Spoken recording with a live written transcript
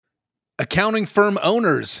Accounting firm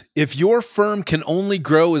owners, if your firm can only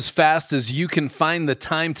grow as fast as you can find the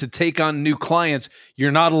time to take on new clients,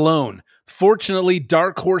 you're not alone. Fortunately,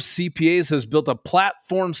 Dark Horse CPAs has built a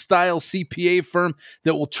platform-style CPA firm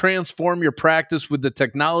that will transform your practice with the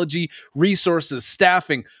technology, resources,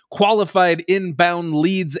 staffing, qualified inbound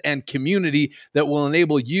leads, and community that will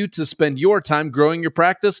enable you to spend your time growing your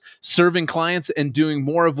practice, serving clients, and doing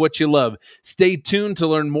more of what you love. Stay tuned to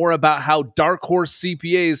learn more about how Dark Horse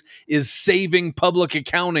CPAs is saving public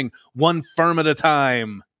accounting one firm at a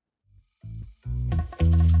time.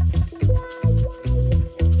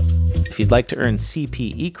 If you'd like to earn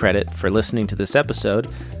CPE credit for listening to this episode,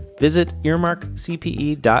 visit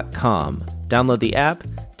earmarkcpe.com. Download the app,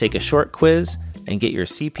 take a short quiz, and get your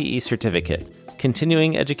CPE certificate.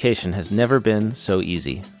 Continuing education has never been so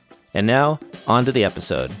easy. And now, on to the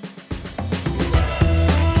episode.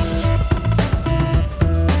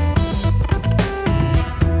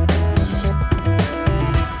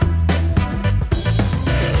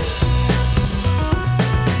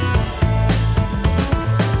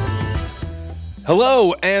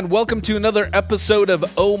 Hello, and welcome to another episode of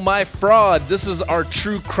Oh My Fraud. This is our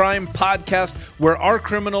true crime podcast where our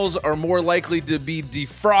criminals are more likely to be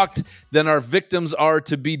defrocked than our victims are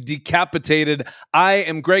to be decapitated. I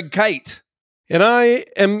am Greg Kite. And I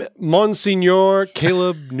am Monsignor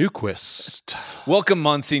Caleb Newquist. Welcome,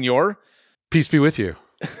 Monsignor. Peace be with you.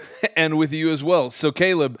 And with you as well. So,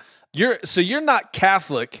 Caleb, you're not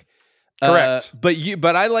Catholic. Correct.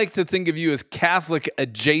 But I like to think of you as Catholic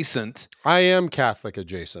adjacent. I am Catholic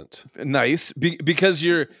adjacent. Nice. Because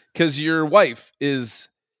your wife is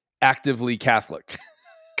actively Catholic.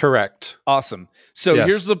 Correct. Awesome. So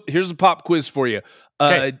yes. here's a pop quiz for you.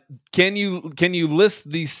 Okay. Can you list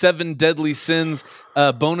the 7 deadly sins?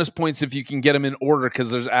 Bonus points if you can get them in order, because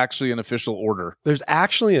there's actually an official order. There's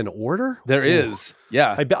actually an order? There is.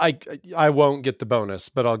 Yeah. I won't get the bonus,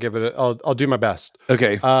 but I'll give it. I'll do my best.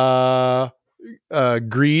 Okay.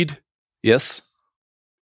 Greed. Yes.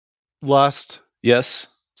 Lust. Yes.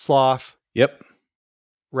 Sloth. Yep.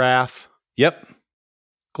 Wrath. Yep.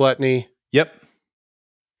 Gluttony. Yep.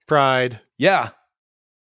 Pride. Yeah.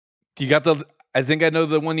 You got I think I know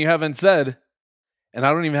the one you haven't said. And I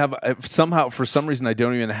don't even have, somehow, for some reason, I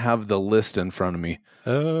don't even have the list in front of me.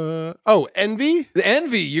 Envy? The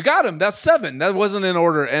envy. You got him. That's 7. That wasn't in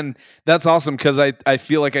order. And that's awesome, because I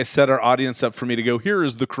feel like I set our audience up for me to go, here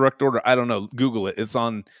is the correct order. I don't know. Google it. It's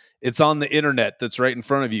on the internet that's right in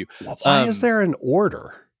front of you. Well, why is there an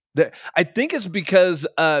order? I think it's because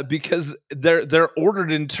they're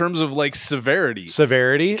ordered in terms of like severity.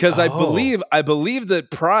 Severity? Because I believe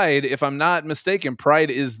that pride, if I'm not mistaken,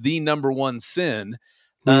 pride is the number one sin.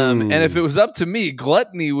 And if it was up to me,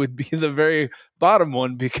 gluttony would be the very bottom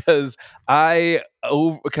one, because I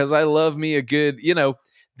love me a good,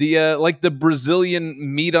 the like the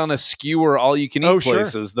Brazilian meat on a skewer, all you can eat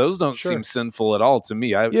places. Those don't seem sinful at all to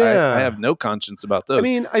me. I have no conscience about those. I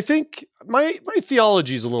mean, I think my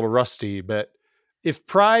theology is a little rusty, but if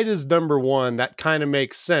pride is number one, that kind of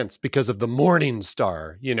makes sense because of the morning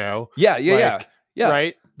star, Yeah.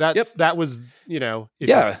 Right. That was,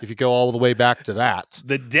 if you go all the way back to that,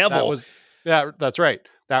 the devil that's right.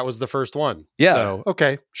 That was the first one. Yeah. So,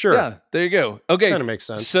 okay, sure. Yeah, there you go. Okay. Kind of makes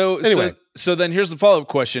sense. So anyway. So then here's the follow-up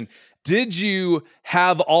question. Did you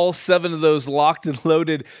have all 7 of those locked and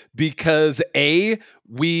loaded because A,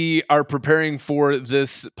 we are preparing for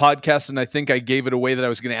this podcast and I think I gave it away that I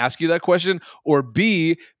was going to ask you that question, or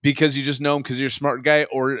B, because you just know them because you're a smart guy,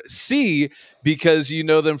 or C, because you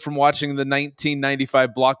know them from watching the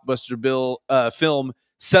 1995 blockbuster film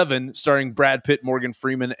 7 starring Brad Pitt, Morgan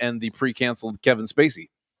Freeman, and the pre-canceled Kevin Spacey?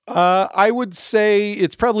 I would say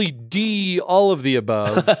it's probably D, all of the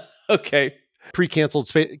above. Okay. Pre-canceled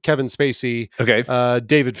Kevin Spacey. Okay.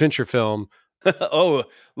 David Fincher film. Oh,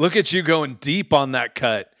 look at you going deep on that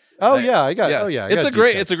cut. It's a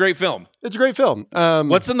great film. It's a great film.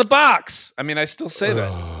 What's in the box? I mean, I still say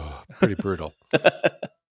that. Pretty brutal.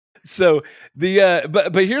 So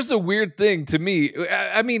but here's the weird thing to me.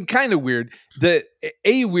 I mean, kind of weird.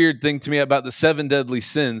 A weird thing to me about the 7 deadly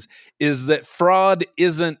sins is that fraud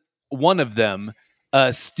isn't one of them.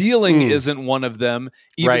 Stealing isn't one of them,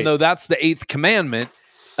 even though that's the 8th commandment.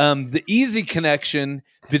 The easy connection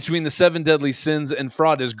between the 7 deadly sins and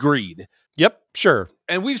fraud is greed. Yep, sure.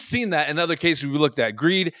 And we've seen that in other cases we looked at.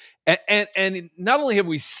 Greed, and not only have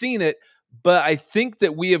we seen it, but I think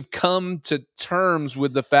that we have come to terms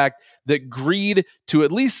with the fact that greed, to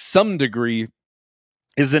at least some degree,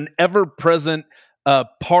 is an ever-present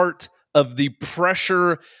part of the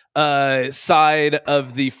pressure side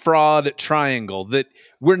of the fraud triangle, that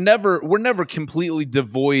we're never completely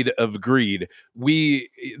devoid of greed.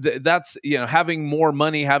 That's, having more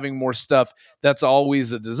money, having more stuff, that's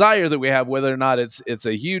always a desire that we have. Whether or not it's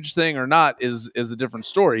a huge thing or not is a different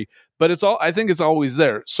story, but I think it's always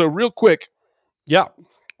there. So real quick. Yeah.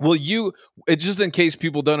 Well, just in case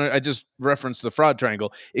people don't, I just referenced the fraud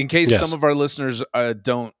triangle. In case some of our listeners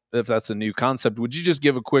don't, if that's a new concept, would you just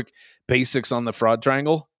give a quick basics on the fraud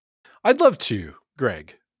triangle? I'd love to,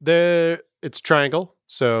 Greg. It's triangle,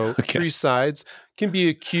 so 3 sides. Can be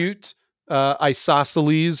acute,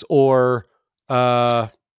 isosceles, or come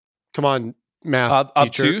on, math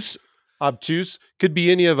teacher. Obtuse. Could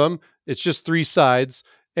be any of them. It's just 3 sides,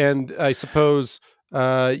 and I suppose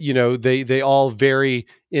they all vary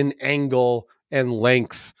in angle and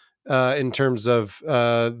length in terms of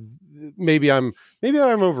maybe I'm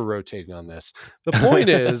over rotating on this. The point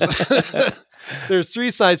is there's 3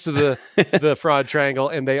 sides to the fraud triangle,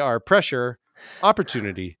 and they are pressure,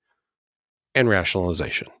 opportunity, and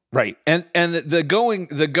rationalization. Right. And the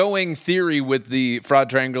going theory with the fraud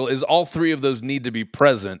triangle is all 3 of those need to be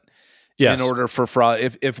present. Yes. In order for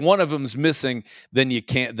fraud. If one of them's missing, then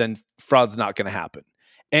fraud's not going to happen.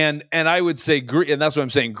 And I would say greed, and that's what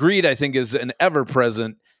I'm saying. Greed, I think, is an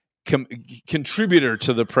ever-present contributor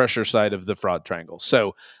to the pressure side of the fraud triangle.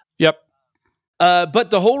 So, yep.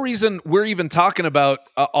 But the whole reason we're even talking about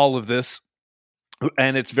all of this,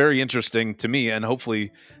 and it's very interesting to me and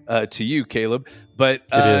hopefully to you, Caleb, but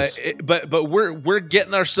it is. But we're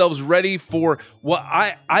getting ourselves ready for what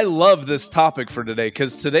I love this topic for today,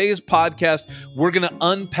 because today's podcast, we're going to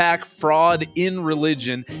unpack fraud in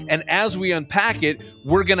religion. And as we unpack it,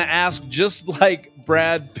 we're going to ask, just like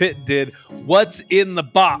Brad Pitt did, what's in the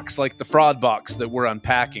box, like the fraud box that we're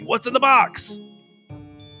unpacking. What's in the box?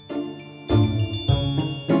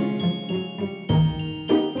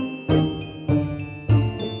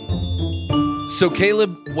 So,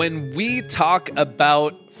 Caleb, when we talk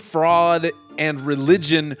about fraud and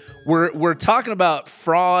religion, we're talking about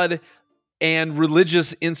fraud and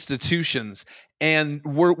religious institutions. And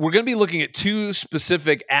we're going to be looking at 2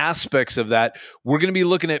 specific aspects of that. We're going to be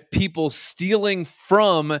looking at people stealing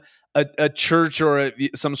from a church or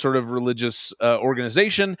some sort of religious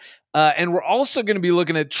organization. And we're also going to be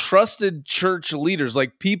looking at trusted church leaders,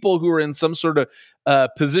 like people who are in some sort of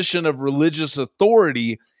position of religious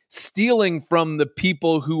authority, stealing from the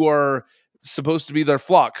people who are supposed to be their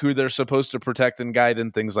flock, who they're supposed to protect and guide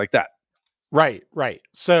and things like that. Right.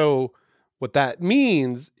 So what that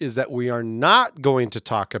means is that we are not going to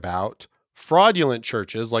talk about fraudulent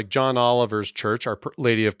churches like John Oliver's church, Our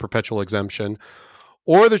Lady of Perpetual Exemption,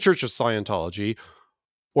 or the Church of Scientology,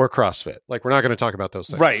 or CrossFit. Like, we're not going to talk about those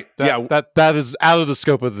things. Right. That is out of the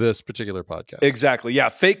scope of this particular podcast. Exactly. Yeah.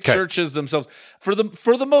 Fake churches themselves. For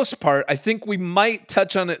the most part, I think we might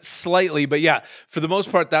touch on it slightly, but yeah, for the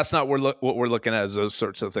most part, that's not what we're looking at, as those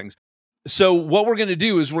sorts of things. So what we're going to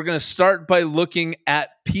do is we're going to start by looking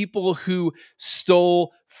at people who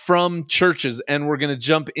stole from churches, and we're going to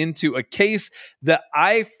jump into a case that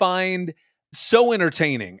I find so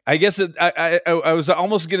entertaining. I guess I was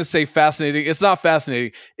almost going to say fascinating. It's not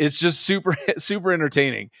fascinating. It's just super, super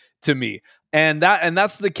entertaining to me. And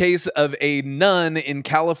that's the case of a nun in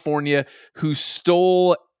California who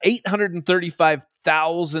stole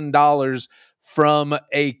 $835,000 from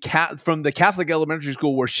the Catholic elementary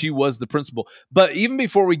school where she was the principal. But even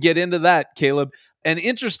before we get into that, Caleb, an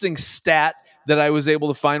interesting stat that I was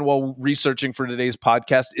able to find while researching for today's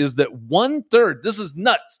podcast is that 1/3, this is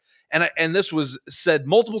nuts, and this was said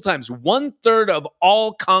multiple times, 1/3 of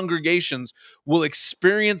all congregations will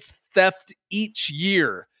experience theft each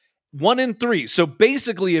year. 1 in 3. So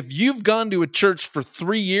basically, if you've gone to a church for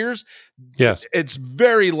 3 years, yes, it's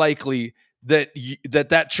very likely that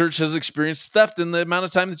that church has experienced theft in the amount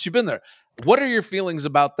of time that you've been there. What are your feelings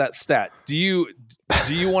about that stat? Do you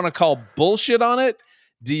want to call bullshit on it?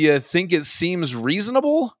 Do you think it seems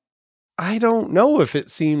reasonable? I don't know if it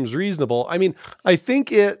seems reasonable. I mean, I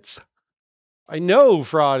know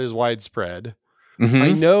fraud is widespread. Mm-hmm.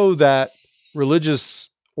 I know that religious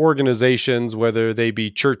organizations, whether they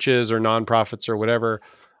be churches or nonprofits or whatever,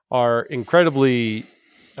 are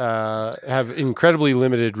have incredibly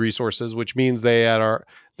limited resources, which means they are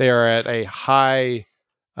at a high,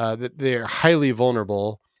 that they're highly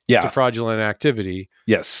vulnerable to fraudulent activity.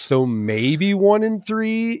 Yes. So maybe 1 in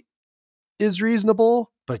 3 is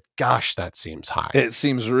reasonable, but gosh, that seems high. It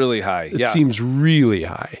seems really high. It seems really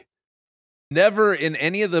high. Never in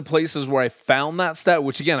any of the places where I found that stat,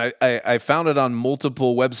 which again, I found it on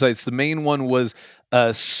multiple websites. The main one was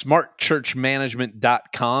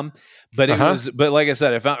smartchurchmanagement.com. But it was, but like I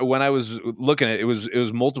said, I found when I was looking at it, it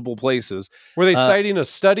was multiple places. Were they citing a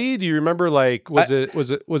study? Do you remember? Like, was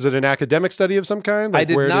it an academic study of some kind? Like, I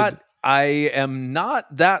did not. I am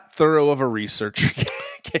not that thorough of a researcher,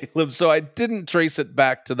 Caleb, so I didn't trace it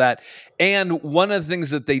back to that. And one of the things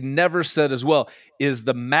that they never said as well is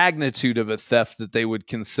the magnitude of a theft that they would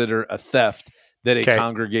consider a theft that a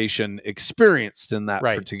congregation experienced in that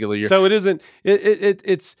particular year. So it isn't.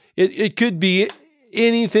 It could be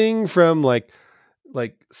anything from like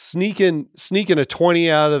sneaking a 20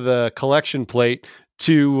 out of the collection plate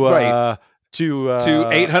to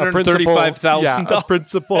 $835,000. A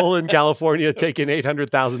principal in California taking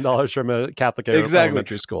 $800,000 from a Catholic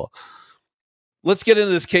elementary school. Let's get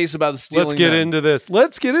into this case about the stealing. Let's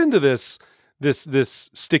get into this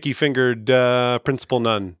sticky fingered principal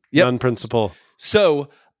nun. Nun principal. So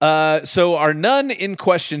our nun in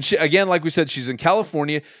question, she, again, like we said, she's in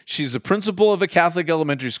California. She's a principal of a Catholic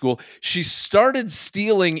elementary school. She started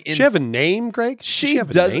stealing. Does she have a name, Greg? She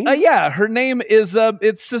does. Yeah, her name is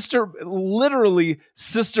it's Sister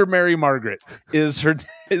Mary Margaret is her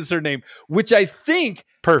name, which I think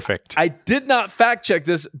perfect. I did not fact check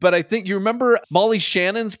this, but I think you remember Molly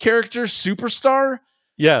Shannon's character, Superstar.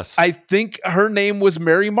 Yes, I think her name was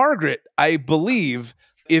Mary Margaret. I believe.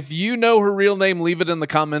 If you know her real name, leave it in the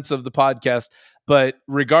comments of the podcast. But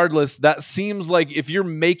regardless, that seems like if you're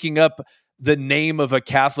making up the name of a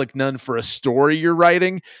Catholic nun for a story you're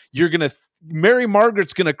writing, Mary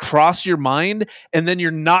Margaret's going to cross your mind, and then you're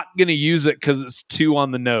not going to use it because it's too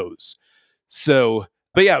on the nose. So,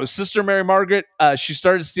 but yeah, it was Sister Mary Margaret. She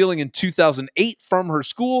started stealing in 2008 from her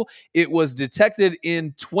school. It was detected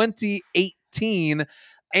in 2018.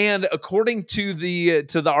 And according to the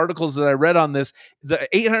articles that I read on this, the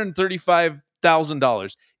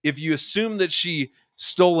 $835,000, if you assume that she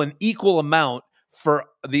stole an equal amount for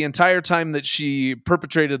the entire time that she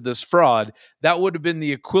perpetrated this fraud, that would have been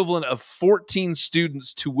the equivalent of 14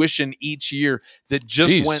 students' tuition each year that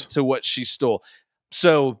just went to what she stole.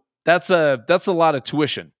 So that's a lot of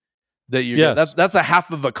tuition that you get. That's a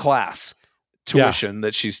half of a class tuition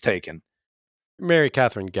that she's taken. Mary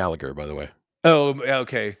Catherine Gallagher, by the way. Oh,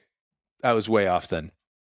 okay. I was way off then.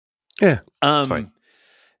 Yeah, that's fine.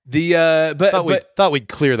 Thought we'd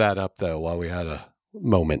clear that up though while we had a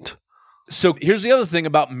moment. So here's the other thing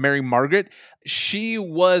about Mary Margaret. She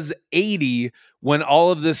was 80 when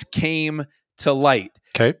all of this came to light.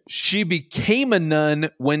 Okay. She became a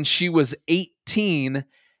nun when she was 18,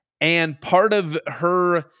 and part of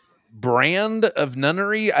her brand of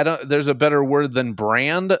nunnery, there's a better word than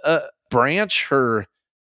brand, branch, her.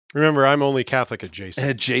 Remember, I'm only Catholic adjacent.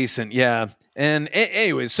 Adjacent, yeah. And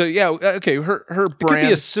anyways, so yeah, okay. Her brand. It could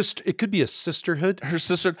be a sister. It could be a sisterhood. Her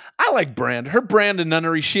sister. I like brand. Her brand in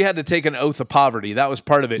nunnery. She had to take an oath of poverty. That was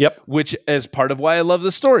part of it. Yep. Which is part of why I love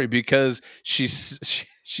the story, because she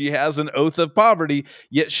has an oath of poverty,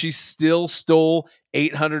 yet she still stole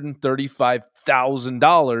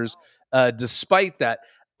 $835,000 despite that.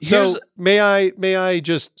 So may I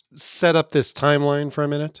just set up this timeline for a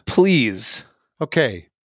minute, please? Okay.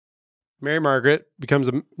 Mary Margaret becomes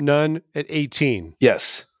a nun at 18.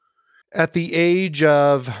 Yes. At the age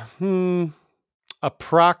of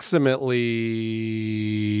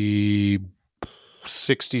approximately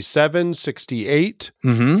 67, 68,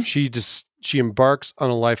 she embarks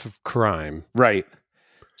on a life of crime. Right.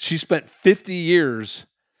 She spent 50 years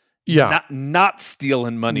not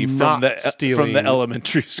stealing money from the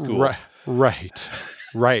elementary school. Right.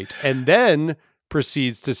 And then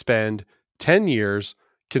proceeds to spend 10 years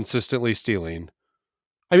consistently stealing.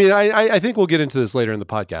 I mean, I think we'll get into this later in the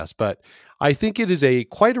podcast, but I think it is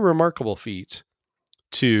quite a remarkable feat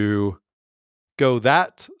to go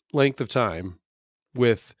that length of time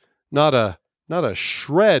with not a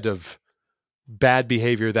shred of bad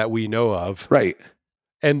behavior that we know of. Right.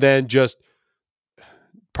 And then just,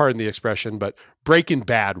 pardon the expression, but Breaking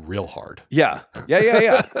Bad real hard. Yeah.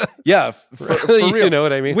 Yeah. For real. You know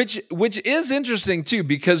what I mean? Which is interesting too,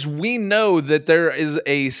 because we know that there is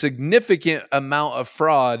a significant amount of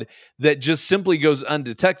fraud that just simply goes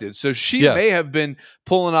undetected. So she may have been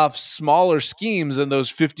pulling off smaller schemes in those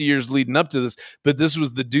 50 years leading up to this, but this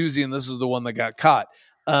was the doozy, and this is the one that got caught.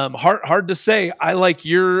 Hard to say. I like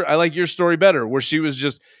your story better, where she was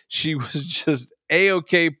just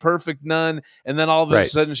A-okay, perfect nun, and then all of a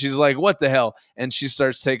sudden she's like, what the hell? And she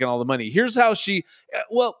starts taking all the money. Here's how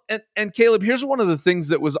and Caleb, here's one of the things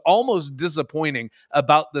that was almost disappointing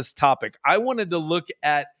about this topic. I wanted to look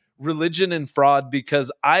at religion and fraud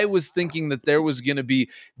because I was thinking that there was going to be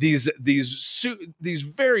these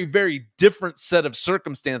very, very different set of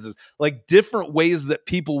circumstances, like different ways that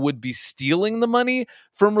people would be stealing the money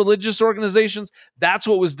from religious organizations. That's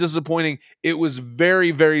what was disappointing. It was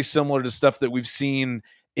very, very similar to stuff that we've seen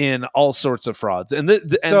in all sorts of frauds.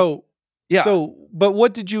 But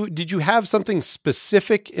what did you have something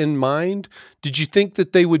specific in mind? Did you think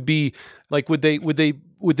that they would be like, would they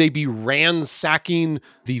be ransacking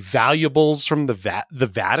the valuables from the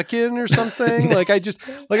Vatican or something? I'm just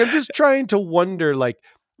trying to wonder, like,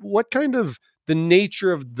 what kind of the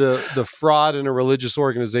nature of the fraud in a religious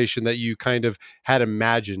organization that you kind of had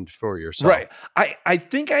imagined for yourself. Right. I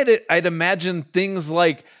think I'd imagine things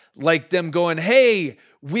like them going, hey,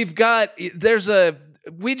 we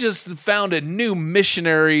just found a new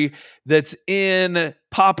missionary that's in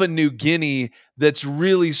Papua New Guinea that's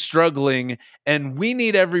really struggling, and we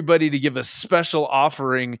need everybody to give a special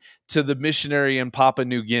offering to the missionary in Papua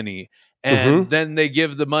New Guinea. And then they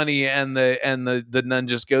give the money, and the nun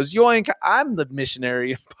just goes, yoink, I'm the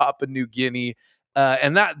missionary in Papua New Guinea.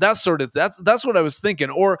 And that's what I was thinking.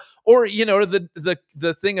 Or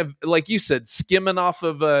the thing of, like you said, skimming off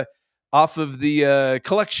of the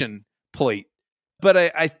collection plate. But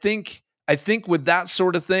I think with that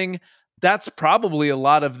sort of thing, that's probably a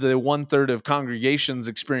lot of the 1/3 of congregations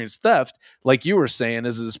experience theft. Like you were saying,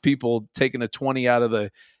 is people taking a 20 out of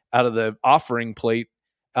the offering plate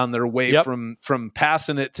on their way from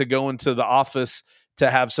passing it to going to the office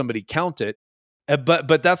to have somebody count it. But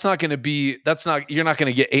you're not going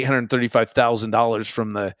to get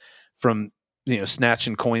 $835,000 from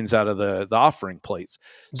snatching coins out of the offering plates.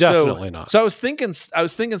 Definitely not. So I was thinking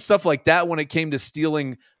stuff like that when it came to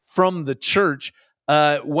stealing from the church.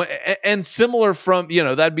 And similar from,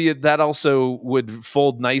 that also would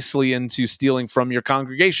fold nicely into stealing from your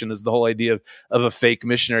congregation, is the whole idea of a fake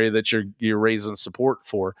missionary that you're raising support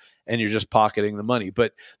for, and you're just pocketing the money.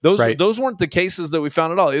 But those weren't the cases that we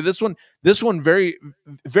found at all. This one very,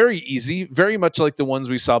 very easy, very much like the ones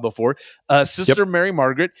we saw before. Sister Mary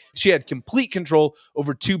Margaret, she had complete control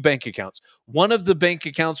over 2 bank accounts. One of the bank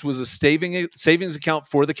accounts was a savings account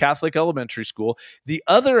for the Catholic elementary school. The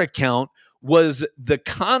other account was the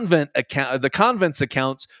convent's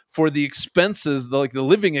accounts for the expenses, the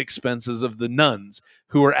living expenses of the nuns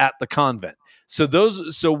who were at the convent. So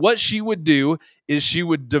what she would do is she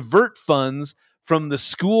would divert funds from the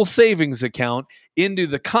school savings account into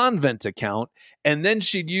the convent account, and then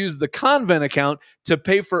she'd use the convent account to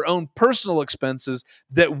pay for her own personal expenses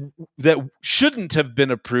that shouldn't have been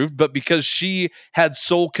approved, but because she had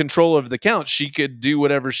sole control of the account, she could do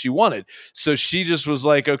whatever she wanted. So she just was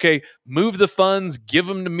like, okay, move the funds, give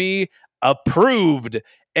them to me, approved.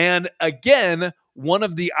 And again, one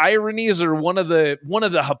of the ironies, or one of the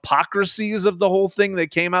hypocrisies of the whole thing that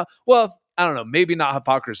came out, well, I don't know, maybe not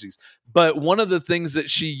hypocrisies, but one of the things that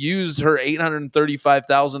she used her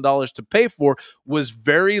 $835,000 to pay for was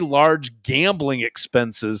very large gambling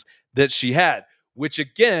expenses that she had, which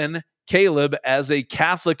again, Caleb, as a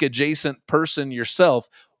Catholic adjacent person yourself,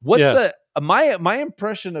 my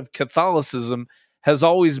impression of Catholicism has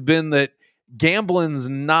always been that gambling's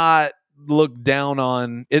not looked down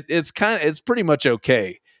on. It's pretty much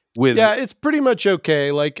okay. It's pretty much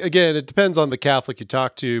okay. Like, again, it depends on the Catholic you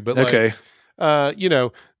talk to, but okay.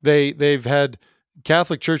 They've had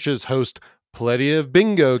Catholic churches host plenty of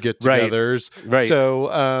bingo get-togethers. Right.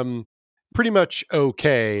 So, pretty much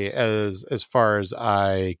okay as far as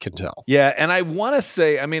I can tell. Yeah. And I want to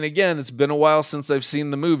say, I mean, again, it's been a while since I've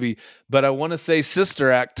seen the movie, but I want to say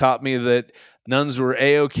Sister Act taught me that nuns were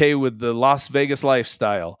A-okay with the Las Vegas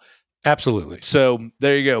lifestyle. Absolutely. So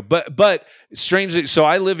there you go. But strangely, so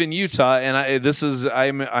I live in Utah, and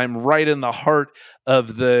I'm right in the heart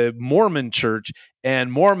of the Mormon church,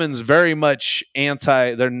 and Mormons very much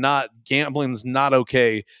gambling's not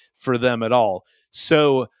okay for them at all.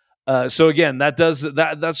 So again,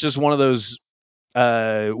 that's just one of those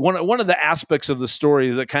one of the aspects of the story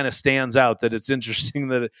that kind of stands out, that it's interesting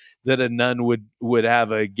that a nun would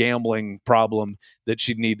have a gambling problem that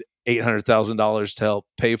she'd need $800,000 to help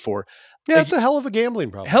pay for. Yeah, it's a hell of a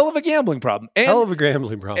gambling problem.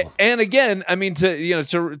 And again, I mean,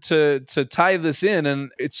 to tie this in,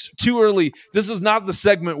 and it's too early. This is not the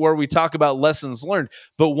segment where we talk about lessons learned,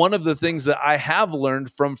 but one of the things that I have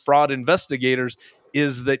learned from fraud investigators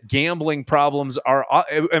is that gambling problems are,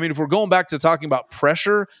 I mean, if we're going back to talking about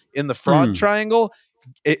pressure in the fraud triangle,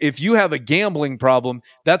 if you have a gambling problem,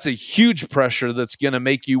 that's a huge pressure that's going to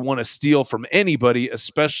make you want to steal from anybody,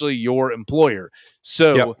 especially your employer.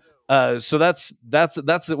 So, so that's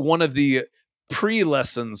one of the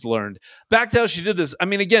pre-lessons learned. Back to how she did this. I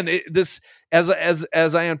mean, again,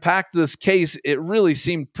 as I unpacked this case, it really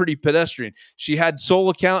seemed pretty pedestrian. She had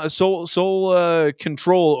sole control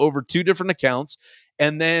over 2 different accounts,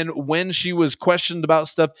 and then when she was questioned about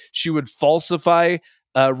stuff, she would falsify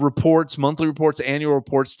reports, monthly reports, annual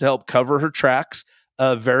reports to help cover her tracks.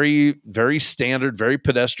 Very, very standard, very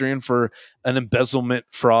pedestrian for an embezzlement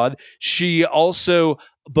fraud. She also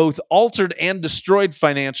both altered and destroyed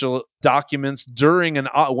financial documents during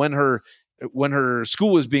when her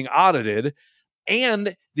school was being audited.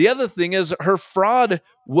 And the other thing is her fraud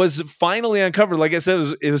was finally uncovered. Like I said,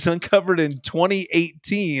 it was uncovered in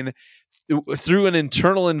 2018 through an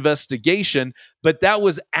internal investigation, but that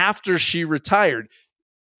was after she retired,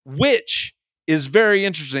 which is very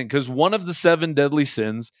interesting because one of the 7 deadly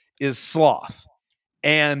sins is sloth.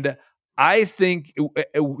 And I think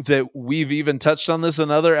that we've even touched on this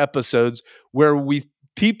in other episodes where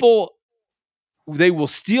they will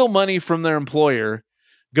steal money from their employer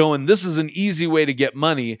going, this is an easy way to get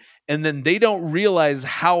money. And then they don't realize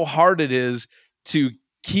how hard it is to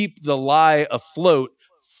keep the lie afloat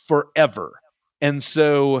forever. And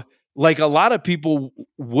so, like, a lot of people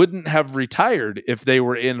wouldn't have retired if they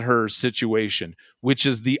were in her situation, which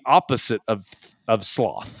is the opposite of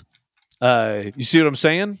sloth. You see what I'm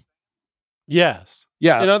saying? Yes.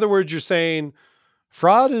 Yeah. In other words, you're saying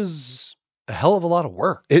fraud is a hell of a lot of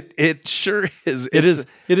work. It sure is. It is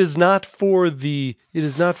not for the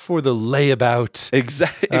layabout.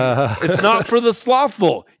 Exactly. It's not for the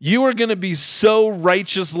slothful. You are going to be so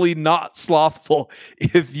righteously not slothful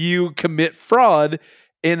if you commit fraud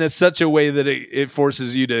in such a way that it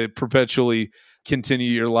forces you to perpetually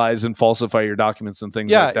continue your lies and falsify your documents and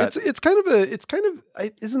things like that.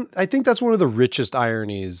 I think that's one of the richest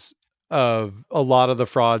ironies of a lot of the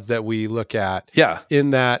frauds that we look at. Yeah.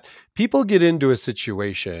 In that people get into a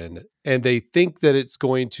situation and they think that it's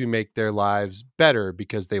going to make their lives better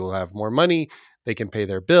because they will have more money, they can pay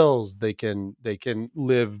their bills, they can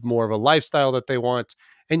live more of a lifestyle that they want.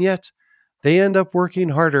 And yet they end up working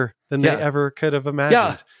harder than they ever could have imagined.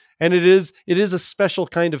 Yeah. And it is a special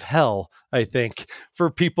kind of hell, I think, for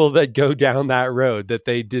people that go down that road that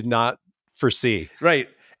they did not foresee. Right.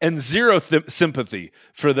 And zero sympathy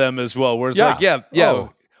for them as well. Where it's if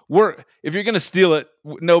you're going to steal it,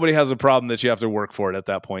 nobody has a problem that you have to work for it at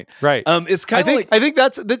that point. Right. It's kind of I think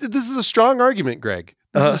this is a strong argument, Greg.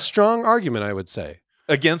 This is a strong argument, I would say.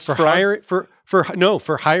 Against for hiring for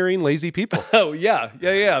hiring lazy people. Oh yeah,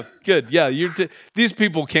 good. Yeah, these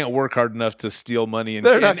people can't work hard enough to steal money, and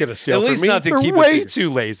they're not going to steal. At least not to keep. They're way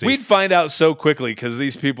too lazy. We'd find out so quickly because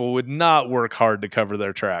these people would not work hard to cover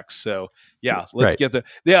their tracks. So yeah, let's get the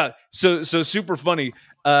So super funny.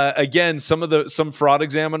 Again, some fraud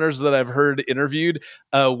examiners that I've heard interviewed,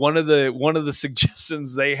 one of the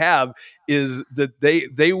suggestions they have is that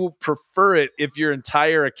they will prefer it if your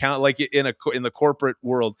entire account, like in the corporate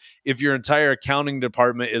world, if your entire accounting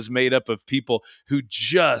department is made up of people who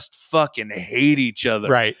just fucking hate each other,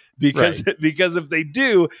 right? Because if they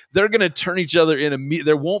do, they're going to turn each other in.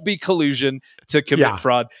 There won't be collusion to commit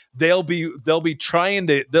fraud. They'll be trying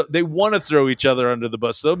to. They want to throw each other under the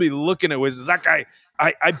bus. So they'll be looking at ways. That guy.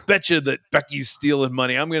 I bet you that Becky's stealing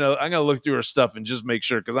money. I'm gonna look through her stuff and just make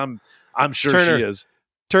sure because I'm sure she is.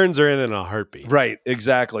 Turns her in a heartbeat. Right.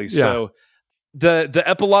 Exactly. Yeah. So the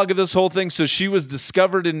epilogue of this whole thing. So she was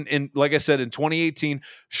discovered in like I said in 2018,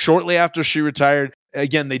 shortly after she retired.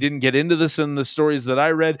 Again, they didn't get into this in the stories that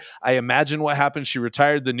I read. I imagine what happened. She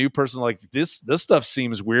retired. The new person like this stuff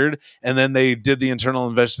seems weird, and then they did the internal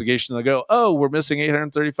investigation. They go, "Oh, we're missing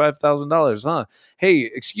 $835,000, huh? Hey,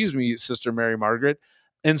 excuse me, Sister Mary Margaret."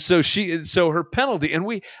 And so her penalty, and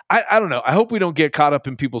I don't know. I hope we don't get caught up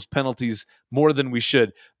in people's penalties more than we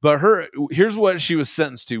should. But here's what she was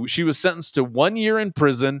sentenced to. She was sentenced to 1 year in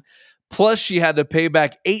prison. Plus, she had to pay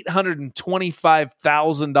back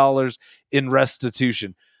 $825,000 in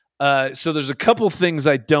restitution. So there's a couple things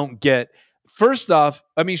I don't get. First off,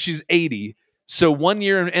 I mean, she's 80, so 1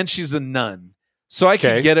 year, and she's a nun. So I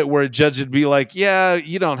can get it where a judge would be like, yeah,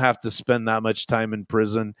 you don't have to spend that much time in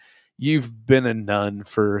prison. You've been a nun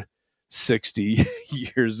for 60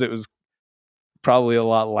 years. It was probably a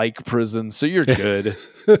lot like prison, so you're good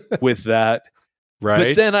with that.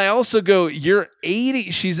 Right. But then I also go, you're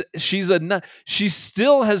 80. She's a nun. She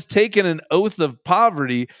still has taken an oath of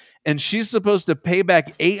poverty, and she's supposed to pay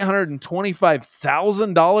back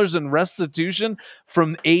 $825,000 in restitution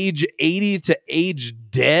from age 80 to age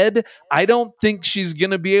dead. I don't think she's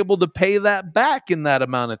going to be able to pay that back in that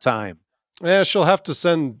amount of time. Yeah, she'll have to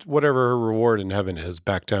send whatever her reward in heaven is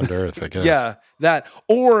back down to earth, I guess. Yeah, that.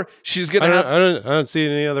 Or she's going to have... I don't see it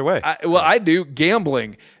any other way. I do.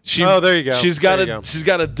 Gambling. There you go. She's got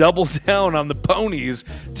to double down on the ponies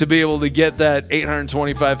to be able to get that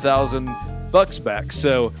 $825,000 back.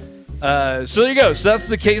 So there you go. So that's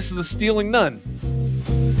the case of the stealing nun.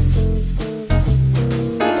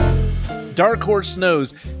 Dark Horse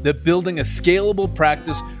knows that building a scalable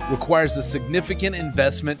practice requires a significant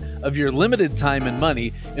investment of your limited time and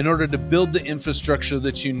money in order to build the infrastructure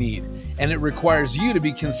that you need. And it requires you to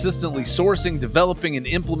be consistently sourcing, developing, and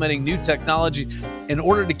implementing new technology in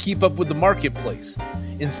order to keep up with the marketplace.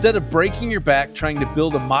 Instead of breaking your back trying to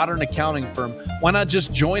build a modern accounting firm, why not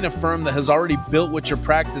just join a firm that has already built what your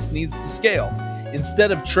practice needs to scale?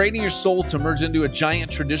 Instead of trading your soul to merge into a giant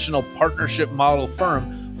traditional partnership model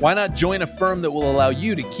firm, why not join a firm that will allow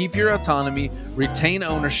you to keep your autonomy, retain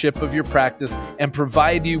ownership of your practice, and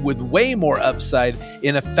provide you with way more upside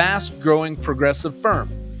in a fast-growing progressive firm?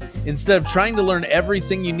 Instead of trying to learn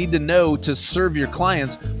everything you need to know to serve your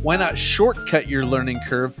clients, why not shortcut your learning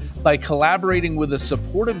curve by collaborating with a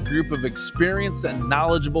supportive group of experienced and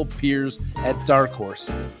knowledgeable peers at Dark Horse?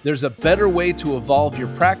 There's a better way to evolve your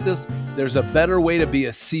practice. There's a better way to be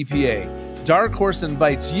a CPA. Dark Horse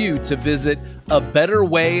invites you to visit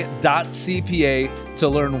abetterway.cpa to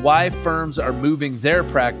learn why firms are moving their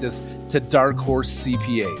practice to Dark Horse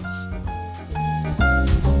CPAs.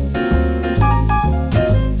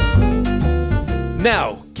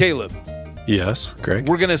 Now, Caleb. Yes, Greg.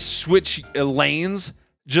 We're going to switch lanes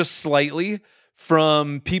just slightly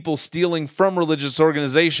from people stealing from religious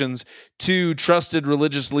organizations to trusted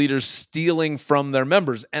religious leaders stealing from their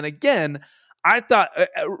members. And again, I thought,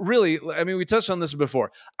 we touched on this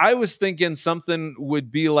before. I was thinking something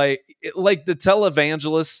would be like the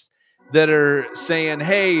televangelists that are saying,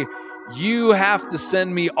 hey, you have to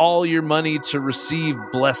send me all your money to receive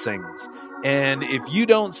blessings. And if you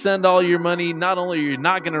don't send all your money, not only are you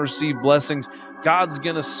not going to receive blessings, God's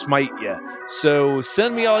going to smite you. So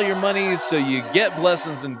send me all your money so you get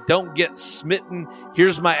blessings and don't get smitten.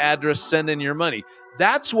 Here's my address. Send in your money.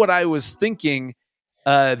 That's what I was thinking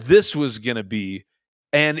this was going to be,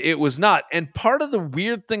 and it was not. And part of the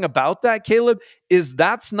weird thing about that, Caleb, is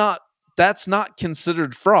that's not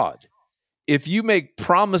considered fraud. If you make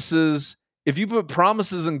promises, if you put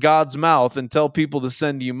promises in God's mouth and tell people to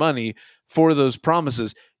send you money for those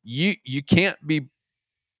promises, you can't be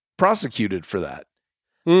prosecuted for that.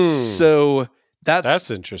 So that's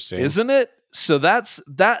interesting, isn't it? So that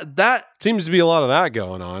seems to be a lot of that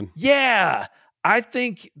going on. Yeah, I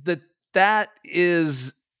think that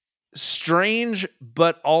is strange,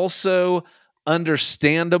 but also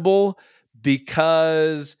understandable,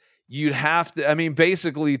 because you'd have to,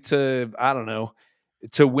 basically to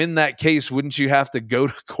win that case, wouldn't you have to go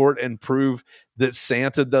to court and prove that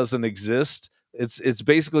Santa doesn't exist? It's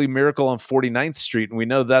basically Miracle on 49th Street, and we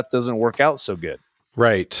know that doesn't work out so good.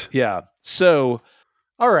 Right. Yeah. So,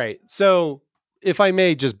 all right. So if I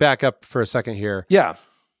may just back up for a second here. Yeah.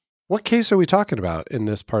 What case are we talking about in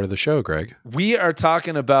this part of the show, Greg? We are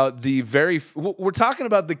talking about we're talking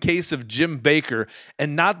about the case of Jim Bakker,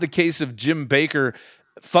 and not the case of Jim Bakker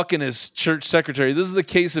fucking his church secretary. This is the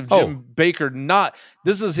case of Jim Bakker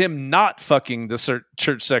this is him not fucking the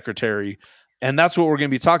church secretary. And that's what we're going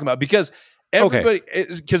to be talking about, because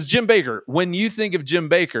because Jim Bakker, when you think of Jim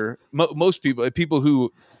Bakker, most people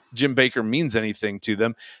who Jim Bakker means anything to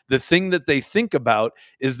them, the thing that they think about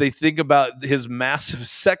is his massive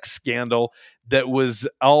sex scandal that was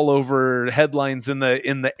all over headlines in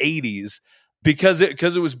the 80s, because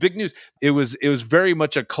it was big news. It was very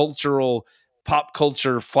much a pop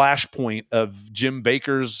culture flashpoint of Jim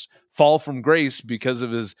Bakker's fall from grace because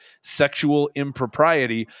of his sexual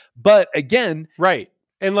impropriety. But again, right.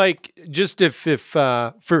 And just if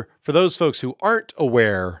for those folks who aren't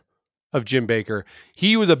aware of Jim Bakker,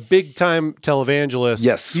 he was a big time televangelist.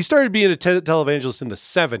 Yes. He started being a televangelist in the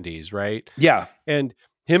 70s, right? Yeah. And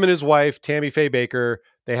him and his wife, Tammy Faye Bakker,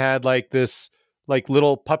 they had this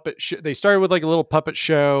little puppet show. They started with a little puppet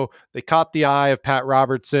show. They caught the eye of Pat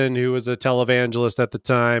Robertson, who was a televangelist at the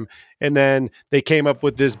time. And then they came up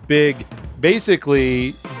with this big,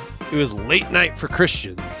 basically it was late night for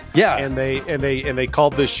Christians. Yeah. And they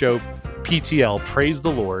called this show PTL, Praise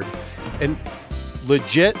the Lord. And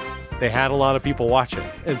legit, they had a lot of people watching.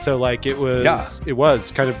 And so it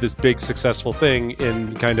was kind of this big successful thing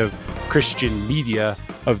in kind of Christian media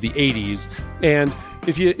of the 80s. And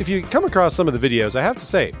if you come across some of the videos, I have to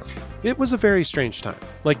say, it was a very strange time.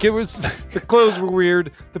 It was, the clothes were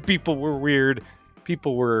weird. The people were weird.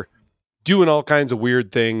 People were doing all kinds of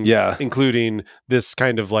weird things, including this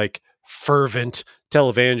kind of fervent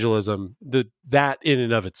televangelism, that in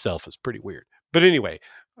and of itself is pretty weird. But anyway,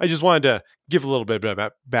 I just wanted to give a little bit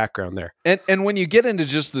of background there. And when you get into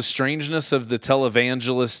just the strangeness of the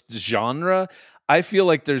televangelist genre, I feel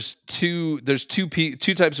like there's two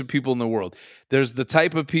types of people in the world. There's the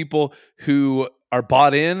type of people who are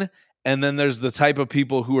bought in, and then there's the type of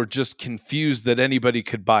people who are just confused that anybody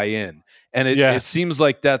could buy in. And it seems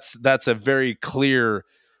like that's a very clear.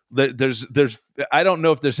 There's I don't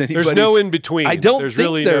know if there's anybody. There's no in between. I don't there's think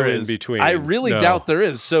really there no is. in between. I really doubt there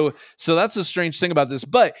is. So that's a strange thing about this.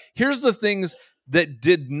 But here's the things that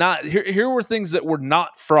did not. Here were things that were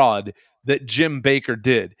not fraud that Jim Bakker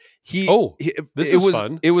did. This is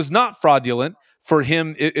fun. It was not fraudulent for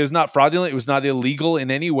him. It was not fraudulent. It was not illegal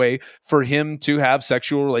in any way for him to have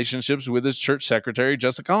sexual relationships with his church secretary,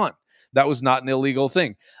 Jessica Hahn. That was not an illegal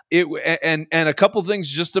thing. And a couple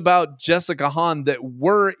things just about Jessica Hahn that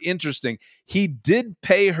were interesting. He did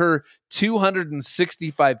pay her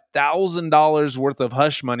 $265,000 worth of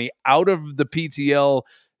hush money out of the PTL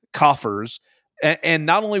coffers. And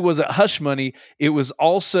not only was it hush money, it was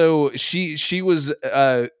also she was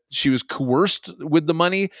coerced with the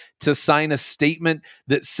money to sign a statement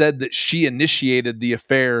that said that she initiated the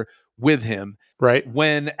affair with him. Right.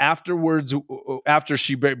 When afterwards, after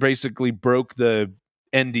she basically broke the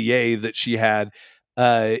NDA that she had,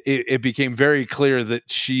 it became very clear that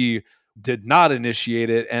she did not initiate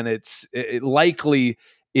it. And it's likely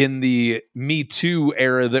in the Me Too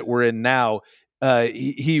era that we're in now,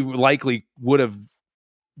 he likely would have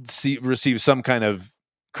received some kind of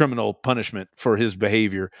criminal punishment for his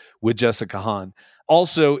behavior with Jessica Hahn.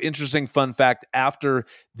 Also, interesting fun fact, after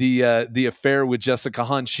the affair with Jessica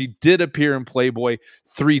Hahn, she did appear in Playboy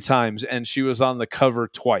 3 times, and she was on the cover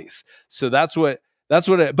twice. So that's what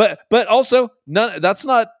but also that's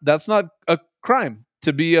not a crime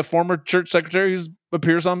to be a former church secretary who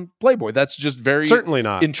appears on Playboy. That's just certainly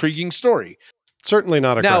not intriguing story. Certainly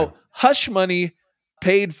not a crime. Now, hush money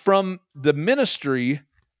paid from the ministry,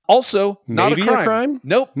 also not maybe a crime.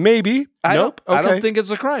 Nope. Maybe. I don't think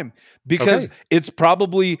it's a crime because it's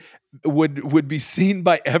probably would be seen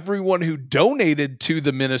by everyone who donated to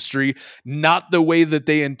the ministry, not the way that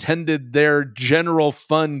they intended their general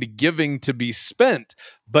fund giving to be spent.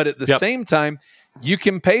 But at the same time, you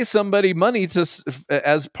can pay somebody money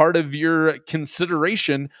as part of your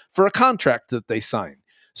consideration for a contract that they sign.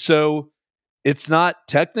 So it's not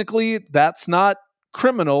technically, that's not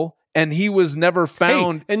criminal. And he was never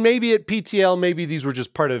found. Hey, and maybe at PTL, maybe these were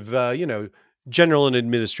just part of, general and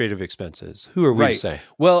administrative expenses. Who are we to say?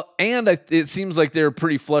 Well, and it seems like they're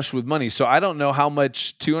pretty flush with money. So I don't know how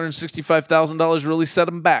much $265,000 really set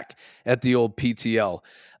them back at the old PTL.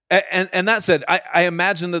 And that said, I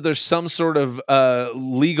imagine that there's some sort of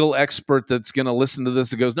legal expert that's going to listen to this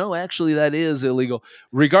that goes, no, actually, that is illegal.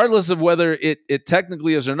 Regardless of whether it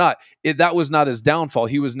technically is or not, that was not his downfall.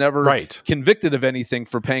 He was never convicted of anything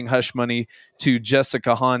for paying hush money to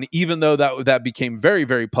Jessica Hahn, even though that became very,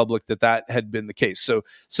 very public that had been the case. So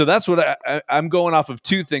that's what I'm going off of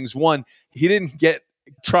 2 things. One, he didn't get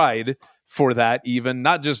tried for that, even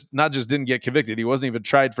not just didn't get convicted. He wasn't even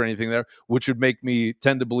tried for anything there, which would make me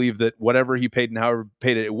tend to believe that whatever he paid and however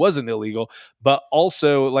paid it wasn't illegal. But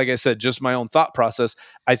also, like I said, just my own thought process,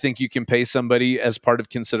 I think you can pay somebody as part of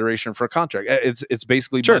consideration for a contract. It's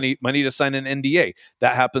basically money to sign an NDA.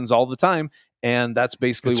 That happens all the time, and that's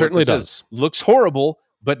basically what it does. Looks horrible,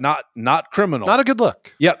 but not criminal. Not a good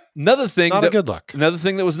look. Yep. Another thing a good look. Another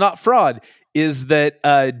thing that was not fraud is that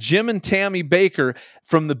Jim and Tammy Bakker,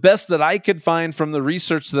 from the best that I could find from the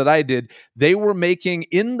research that I did, they were making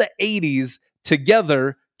in the 80s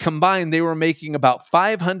together combined, they were making about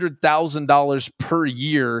 $500,000 per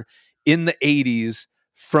year in the 80s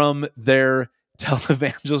from their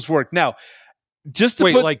televangelist work. Now, just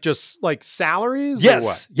to just salaries? Yes. Or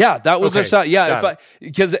what? Yeah, that was their salary. Yeah,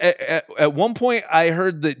 because at one point I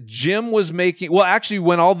heard that Jim was making. Well, actually,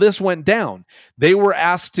 when all this went down, they were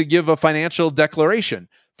asked to give a financial declaration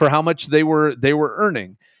for how much they were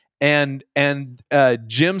earning, and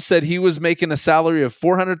Jim said he was making a salary of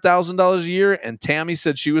 $400,000 a year, and Tammy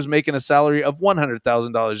said she was making a salary of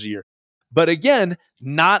 $100,000 a year. But again,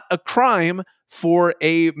 not a crime for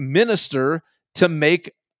a minister to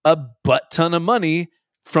make a butt ton of money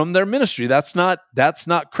from their ministry. That's not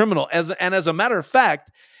criminal. As a matter of fact,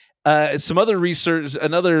 some other research,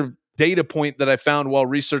 another data point that I found while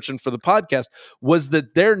researching for the podcast was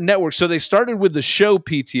that their network, so they started with the show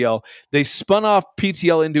PTL, they spun off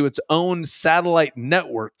PTL into its own satellite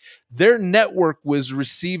network. Their network was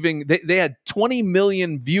receiving, they had 20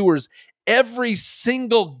 million viewers every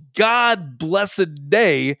single God blessed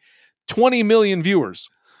day, 20 million viewers.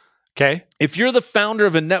 Okay. If you're the founder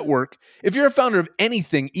of a network, if you're a founder of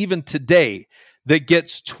anything, even today, that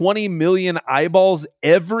gets 20 million eyeballs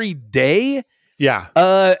every day,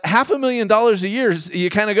 $500,000 a year, you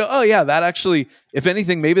kind of go, oh yeah, that actually, if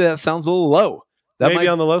anything, maybe that sounds a little low. That maybe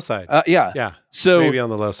on the low side. Yeah. So maybe on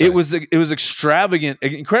the low side. It was extravagant,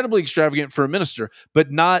 incredibly extravagant for a minister,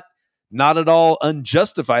 but not at all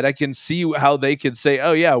unjustified. I can see how they could say,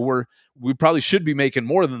 oh yeah, we probably should be making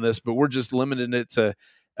more than this, but we're just limiting it to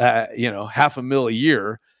 $500,000 a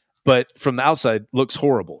year. But from the outside, looks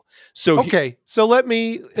horrible. So so let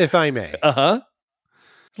me, if I may. There's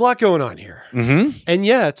a lot going on here, and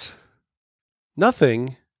yet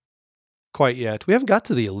nothing quite yet. We haven't got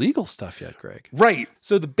to the illegal stuff yet, Greg. Right.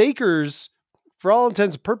 So the Bakkers, for all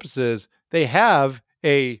intents and purposes, they have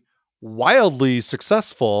a wildly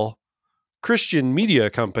successful Christian media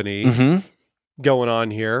company going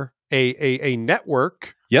on here, a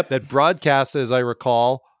network that broadcasts, as I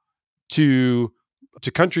recall, to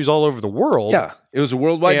countries all over the world. Yeah, it was a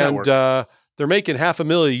worldwide network. And they're making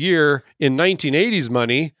 $500,000 a year in 1980s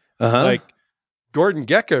money, like Gordon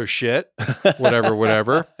Gekko shit,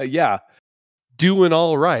 whatever. Yeah. Doing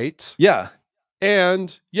all right. Yeah.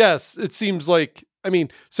 And yes, it seems like,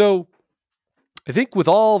 so I think with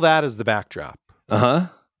all that as the backdrop,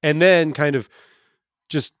 and then kind of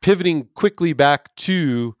just pivoting quickly back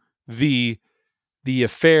to the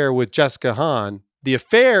affair with Jessica Hahn. The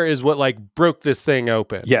affair is what broke this thing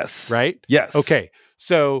open. Yes. Right? Yes. Okay.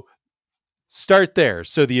 So start there.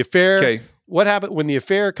 So the affair, what happened when the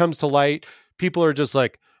affair comes to light? People are just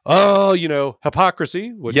like, oh,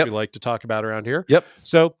 hypocrisy, which we like to talk about around here. Yep.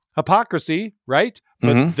 So hypocrisy, right?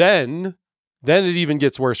 But then it even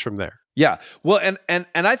gets worse from there. Yeah. Well, and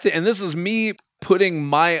I think, and this is me putting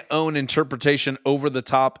my own interpretation over the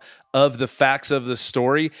top of the facts of the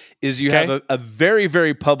story, is you have a very,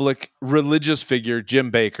 very public religious figure,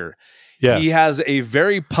 Jim Bakker. Yes. He has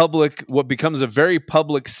what becomes a very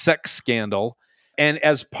public sex scandal. And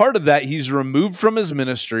as part of that, he's removed from his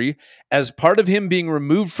ministry. As part of him being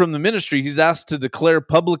removed from the ministry, he's asked to declare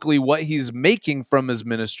publicly what he's making from his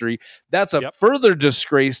ministry. That's a further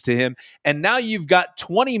disgrace to him. And now you've got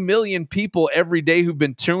 20 million people every day who've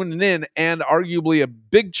been tuning in, and arguably a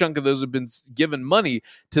big chunk of those have been given money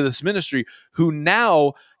to this ministry, who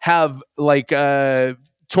now have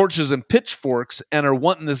torches and pitchforks and are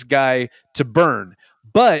wanting this guy to burn.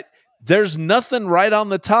 But there's nothing right on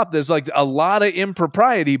the top. There's a lot of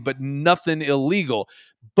impropriety, but nothing illegal.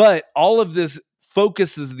 But all of this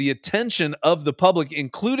focuses the attention of the public,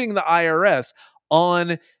 including the IRS,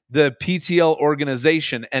 on the PTL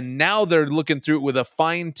organization. And now they're looking through it with a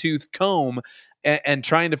fine-tooth comb and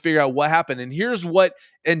trying to figure out what happened. And here's what,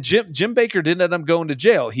 and Jim Bakker didn't end up going to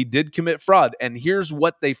jail. He did commit fraud. And here's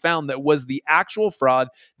what they found that was the actual fraud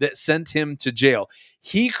that sent him to jail.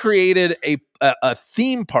 He created a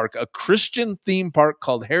theme park, a Christian theme park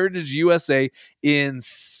called Heritage USA in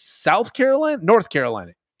South Carolina. In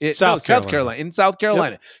South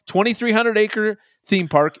Carolina. 2,300 acre theme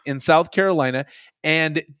park in South Carolina.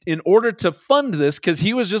 And in order to fund this, because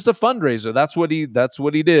he was just a fundraiser, that's what he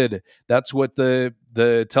did. That's what the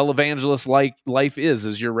televangelist life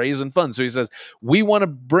is you're raising funds. So he says, we want to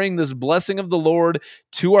bring this blessing of the Lord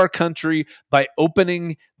to our country by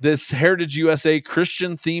opening this Heritage USA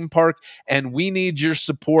Christian theme park, and we need your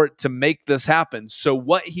support to make this happen. So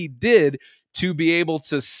what he did to be able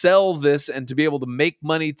to sell this and to be able to make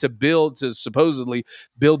money to supposedly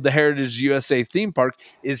build the Heritage USA theme park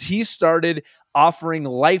is he started offering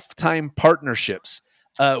lifetime partnerships,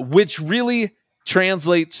 which really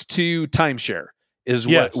translates to timeshare is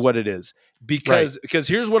what it is. Because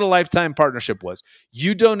here's what a lifetime partnership was.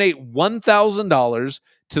 You donate $1,000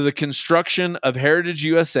 to the construction of Heritage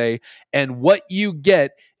USA, and what you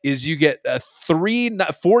get is you get a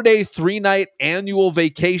 4-day, 3-night annual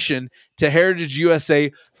vacation to Heritage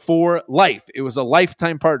USA for life. It was a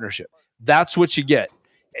lifetime partnership. That's what you get.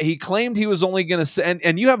 He claimed he was only going to,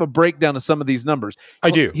 and you have a breakdown of some of these numbers. I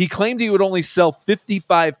do. He claimed he would only sell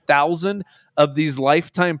 55,000 of these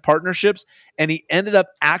lifetime partnerships, and he ended up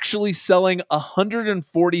actually selling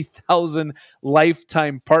 140,000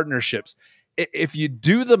 lifetime partnerships. If you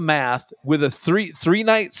do the math with a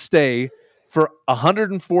three-night stay for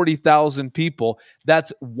 140,000 people,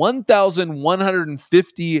 that's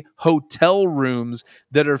 1,150 hotel rooms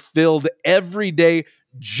that are filled every day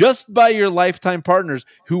just by your lifetime partners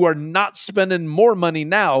who are not spending more money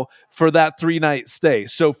now for that 3-night stay.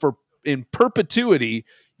 So in perpetuity,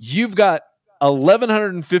 you've got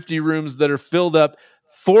 1,150 rooms that are filled up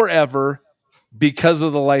forever because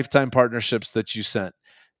of the lifetime partnerships that you sent.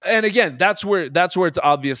 And again, that's where it's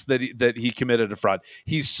obvious that he committed a fraud.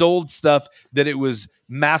 He sold stuff that it was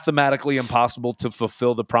mathematically impossible to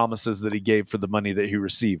fulfill the promises that he gave for the money that he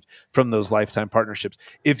received from those lifetime partnerships.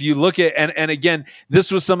 If you look at, and again,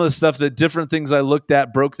 this was some of the stuff that different things I looked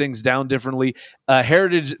at broke things down differently.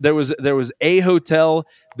 Heritage, there was a hotel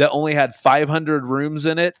that only had 500 rooms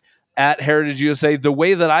in it at Heritage USA. The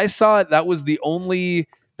way that I saw it, that was the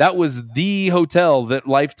hotel that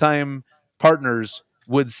Lifetime Partners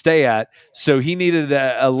would stay at. So he needed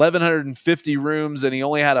 1,150 rooms, and he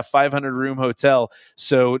only had a 500 room hotel.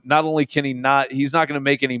 So not only can he's not going to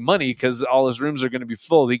make any money because all his rooms are going to be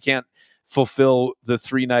full. He can't fulfill the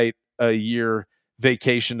 3-night a year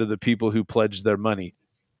vacation to the people who pledged their money.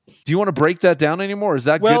 Do you want to break that down anymore? Is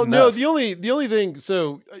that good enough? No, the only thing,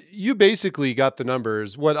 so you basically got the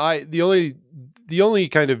numbers. The only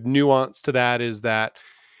kind of nuance to that is that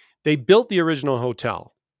they built the original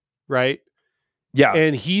hotel, right? Yeah.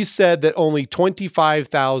 And he said that only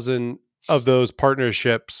 25,000 of those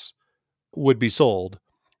partnerships would be sold.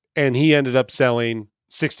 And he ended up selling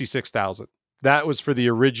 66,000. That was for the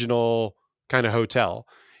original kind of hotel.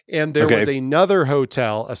 And there was another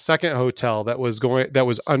hotel, a second hotel that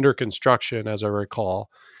was under construction, as I recall.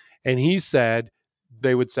 And he said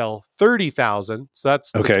they would sell 30,000. So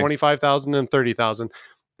that's the 25,000 and 30,000.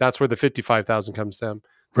 That's where the 55,000 comes from.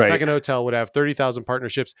 The second hotel would have 30,000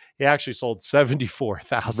 partnerships. He actually sold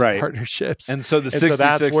 74,000 partnerships. And so the 66 so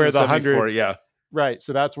that's where the 100, right.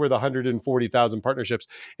 So that's where the 140,000 partnerships.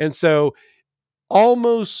 And so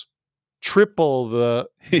almost triple the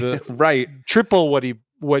triple what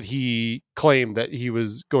he claimed that he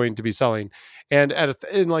was going to be selling. And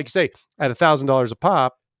and like you say, at $1,000 a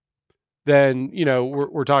pop, then,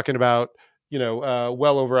 we're talking about,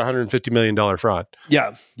 well over $150 million fraud.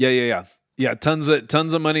 Yeah. Yeah, tons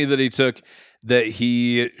of money that he took that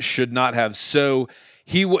he should not have. So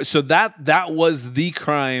that was the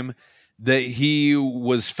crime that he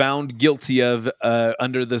was found guilty of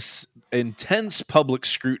under this intense public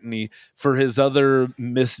scrutiny for his other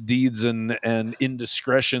misdeeds and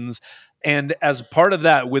indiscretions. And as part of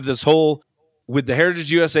that, with the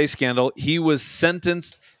Heritage USA scandal, he was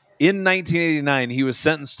sentenced in 1989. He was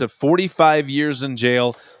sentenced to 45 years in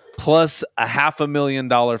jail, plus a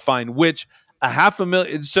 $500,000 fine, which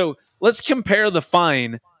 $500,000. So let's compare the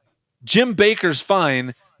fine, Jim Bakker's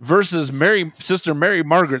fine versus Sister Mary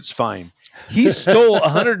Margaret's fine. He stole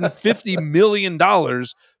 $150 million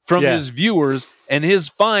from his viewers, and his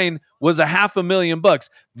fine was $500,000.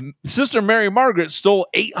 Sister Mary Margaret stole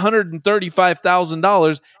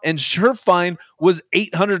 $835,000, and her fine was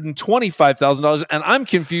 $825,000. And I'm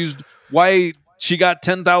confused why she got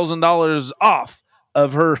 $10,000 off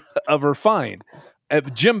of her fine.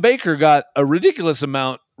 Jim Bakker got a ridiculous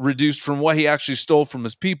amount reduced from what he actually stole from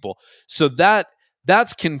his people. So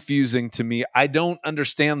that's confusing to me. I don't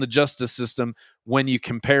understand the justice system when you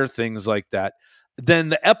compare things like that. Then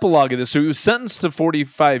the epilogue of this. So he was sentenced to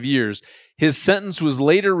 45 years. His sentence was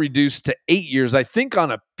later reduced to 8 years, I think,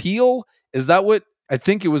 on appeal. Is that what? I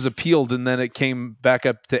think it was appealed, and then it came back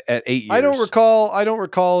up at 8 years. I don't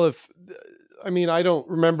recall if. I mean, I don't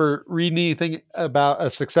remember reading anything about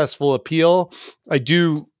a successful appeal. I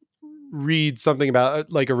do read something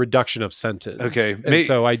about like a reduction of sentence. Okay. And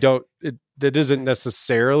so that isn't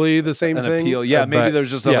necessarily the same thing. Appeal. Yeah. Maybe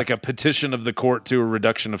there's just like a petition of the court to a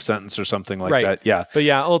reduction of sentence or something like that. Yeah. But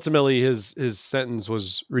ultimately his sentence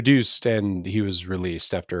was reduced and he was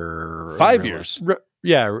released after 5 years.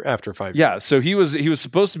 After 5 years. Yeah. So he was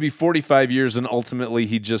supposed to be 45 years and ultimately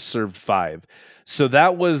he just served 5. So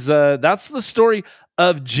that's the story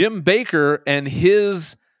of Jim Bakker and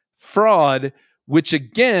his fraud, which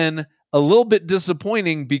again, a little bit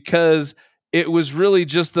disappointing because it was really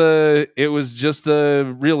just a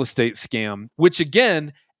real estate scam, which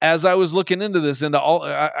again, as I was looking into this,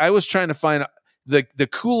 I was trying to find the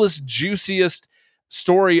coolest, juiciest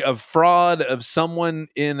story of fraud of someone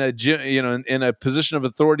in a position of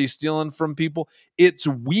authority stealing from people. It's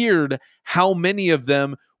weird how many of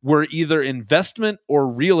them were either investment or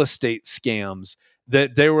real estate scams.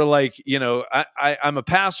 That they were like, I'm a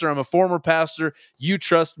pastor, I'm a former pastor, you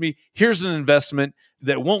trust me, here's an investment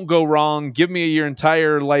that won't go wrong, give me your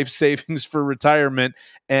entire life savings for retirement,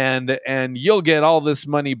 and you'll get all this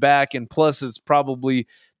money back, and plus it's probably,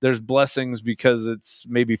 there's blessings because it's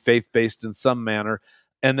maybe faith-based in some manner,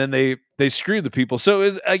 and then they screw the people. So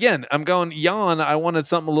again, I'm going, Jan, I wanted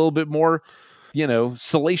something a little bit more,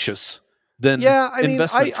 salacious than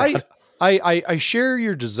investment fraud. I share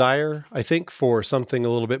your desire, I think, for something a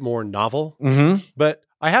little bit more novel. Mm-hmm. But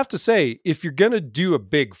I have to say, if you're going to do a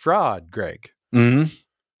big fraud, Greg, mm-hmm.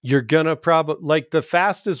 you're going to probably, like, the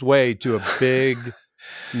fastest way to a big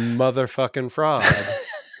motherfucking fraud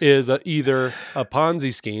is either a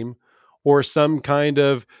Ponzi scheme or some kind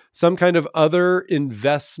of other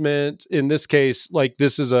investment. In this case, like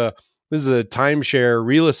this is a timeshare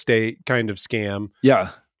real estate kind of scam. Yeah.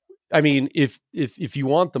 I mean, if you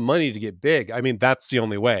want the money to get big, I mean, that's the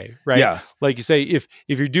only way, right? Yeah. Like you say, if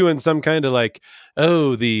you're doing some kind of like,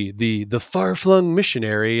 oh, the far flung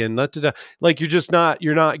missionary and like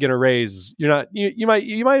you're not going to raise, you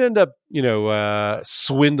might end up,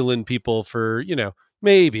 swindling people for,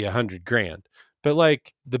 maybe $100,000, but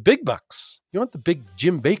like the big bucks, you want the big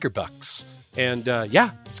Jim Baker bucks. And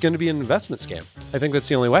it's going to be an investment scam. I think that's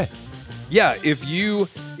the only way. Yeah, if you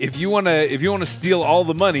want to steal all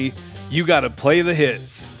the money, you got to play the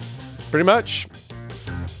hits. Pretty much.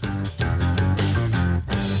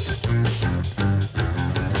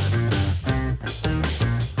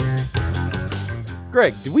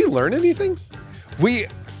 Greg, did we learn anything?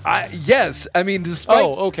 Yes. I mean, despite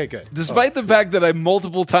okay, good. Despite the fact that I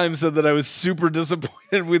multiple times said that I was super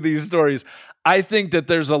disappointed with these stories, I think that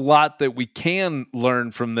there's a lot that we can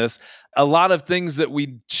learn from this. A lot of things that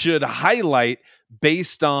we should highlight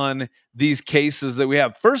based on these cases that we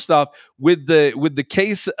have. First off, with the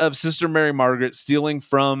case of Sister Mary Margaret stealing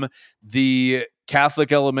from the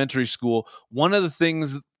Catholic elementary school, one of the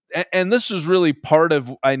things, and this was really part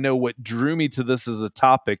of, I know what drew me to this as a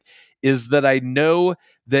topic, is that I know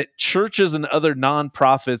that churches and other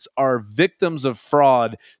nonprofits are victims of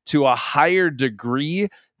fraud to a higher degree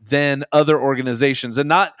than other organizations, and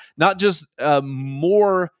not just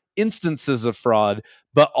more instances of fraud,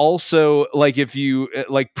 but also like if you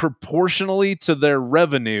like proportionally to their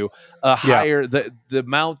revenue, higher the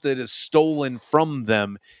amount that is stolen from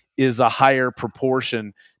them is a higher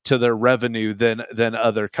proportion to their revenue than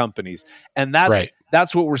other companies, and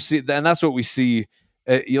that's what we're seeing, and that's what we see.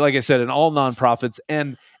 Like I said, in all nonprofits,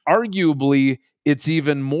 and arguably it's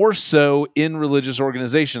even more so in religious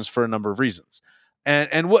organizations for a number of reasons.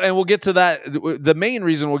 And we'll get to that. The main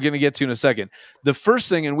reason we're going to get to in a second. The first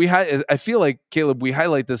thing, and I feel like, Caleb, we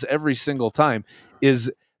highlight this every single time,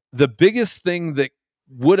 is the biggest thing that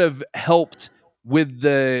would have helped with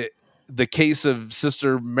the case of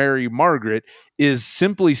Sister Mary Margaret is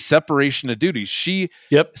simply separation of duties.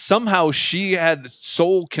 Somehow she had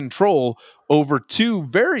sole control over two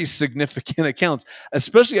very significant accounts.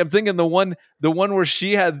 Especially, I'm thinking the one where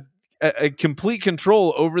she had a complete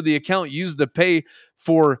control over the account used to pay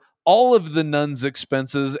for all of the nun's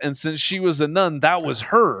expenses, and since she was a nun, that was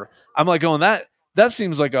her. I'm like, that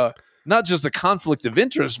seems like not just a conflict of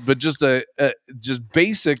interest, but just just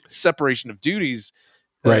basic separation of duties,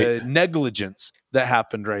 negligence that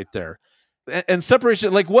happened right there. And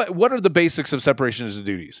separation, like what are the basics of separation of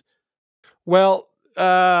duties? Well,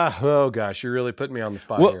 oh gosh, you're really putting me on the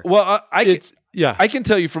spot here. Well, I can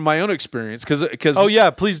tell you from my own experience because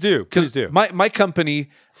please do. My company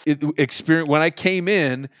experience, when I came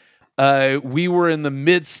in, we were in the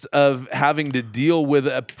midst of having to deal with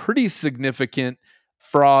a pretty significant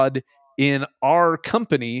fraud in our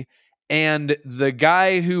company. And the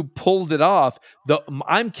guy who pulled it off,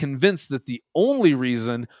 I'm convinced that the only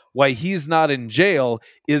reason why he's not in jail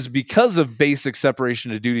is because of basic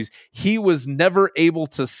separation of duties. He was never able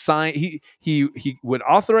to sign. He would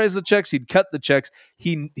authorize the checks. He'd cut the checks.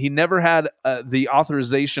 He never had the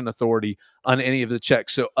authorization authority on any of the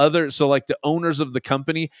checks. So like the owners of the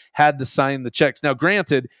company had to sign the checks. Now,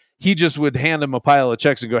 granted, he just would hand them a pile of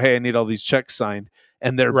checks and go, "Hey, I need all these checks signed."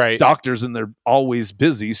 And they're doctors and they're always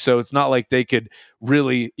busy. So it's not like they could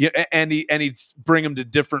really, and he'd bring them to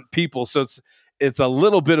different people. So it's a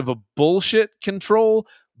little bit of a bullshit control,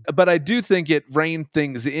 but I do think it reined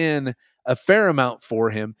things in a fair amount for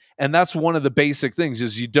him. And that's one of the basic things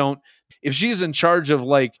is if she's in charge of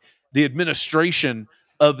like the administration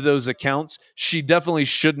of those accounts, she definitely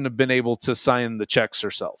shouldn't have been able to sign the checks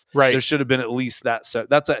herself. Right. There should have been at least that. So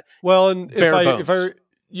that's a and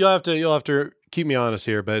you'll have to keep me honest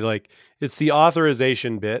here, but like it's the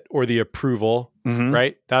authorization bit or the approval,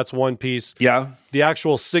 right? That's one piece. Yeah. The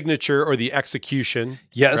actual signature or the execution.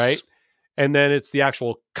 Yes. Right. And then it's the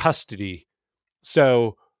actual custody.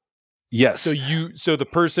 So yes. So the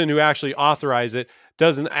person who actually authorized it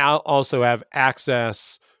doesn't also have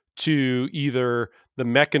access to either the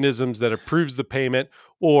mechanisms that approves the payment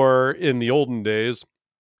or in the olden days,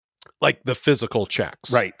 like the physical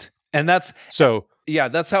checks. Right. And that's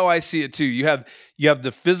how I see it too. You have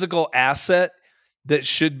the physical asset that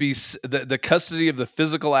should be the custody of the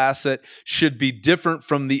physical asset should be different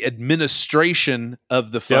from the administration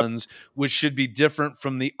of the funds, which should be different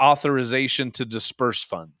from the authorization to disperse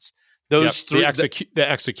funds. Those three, the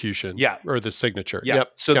execution, or the signature. Yeah.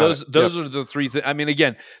 So those are the three things. I mean,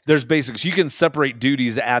 again, there's basics. You can separate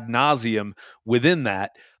duties ad nauseum within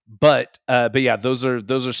that, but yeah, those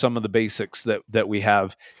are some of the basics that we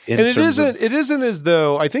have. And it isn't as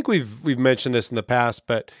though, I think we've mentioned this in the past,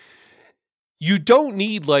 but you don't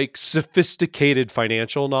need like sophisticated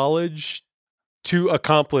financial knowledge to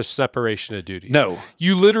accomplish separation of duties. No,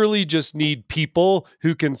 you literally just need people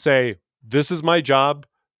who can say, "This is my job.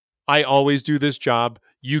 I always do this job.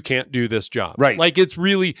 You can't do this job." Right. Like it's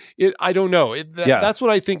really, I don't know. That's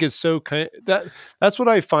what I think is so that's what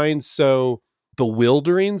I find so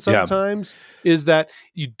bewildering sometimes, is that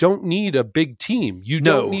you don't need a big team. You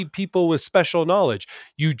don't need people with special knowledge.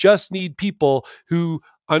 You just need people who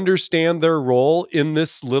understand their role in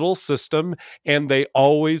this little system, and they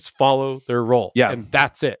always follow their role. Yeah. And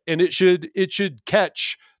that's it. And it should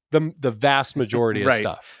catch the vast majority of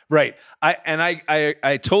stuff. Right.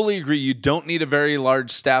 I totally agree. You don't need a very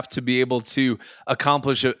large staff to be able to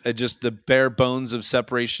accomplish just the bare bones of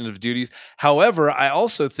separation of duties. However, I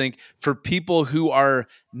also think for people who are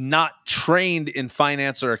not trained in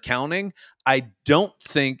finance or accounting, I don't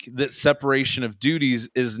think that separation of duties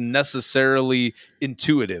is necessarily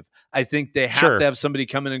intuitive. I think they have to have somebody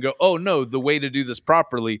come in and go, "Oh no, the way to do this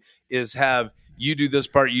properly is have you do this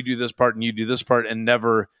part, you do this part, and you do this part, and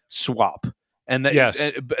never swap." And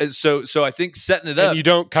that, so I think setting it up,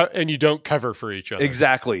 and you don't cover for each other.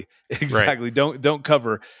 Exactly. Right. Don't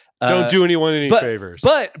cover. Don't do anyone any favors.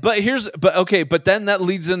 But then that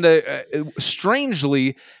leads into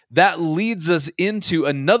strangely, that leads us into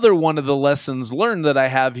another one of the lessons learned that I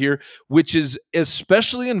have here, which is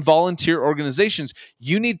especially in volunteer organizations,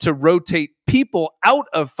 you need to rotate people out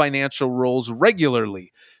of financial roles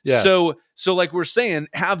regularly. Yes. So like we're saying,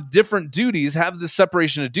 have different duties, have the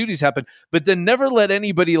separation of duties happen, but then never let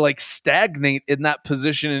anybody like stagnate in that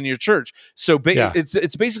position in your church. So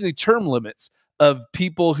it's basically term limits of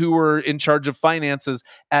people who are in charge of finances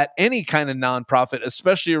at any kind of nonprofit,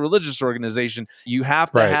 especially a religious organization. You have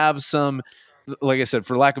to have some, like I said,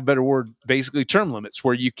 for lack of a better word, basically term limits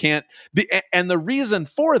where you can't be. And the reason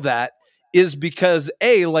for that is because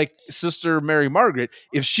like Sister Mary Margaret,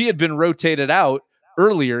 if she had been rotated out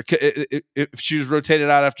earlier, if she was rotated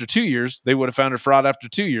out after 2 years, they would have found her fraud after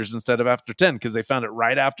 2 years instead of after 10, because they found it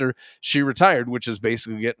right after she retired, which is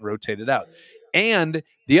basically getting rotated out. And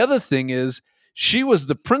the other thing is, she was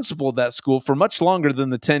the principal of that school for much longer than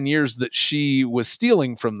the 10 years that she was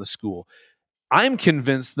stealing from the school. I'm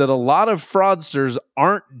convinced that a lot of fraudsters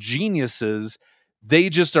aren't geniuses. They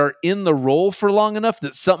just are in the role for long enough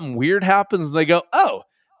that something weird happens and they go, "Oh,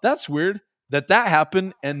 that's weird that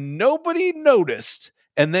happened and nobody noticed."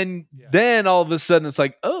 And then all of a sudden it's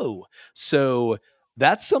like, "Oh, so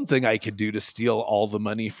that's something I could do to steal all the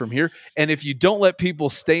money from here." And if you don't let people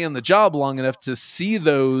stay in the job long enough to see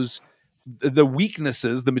the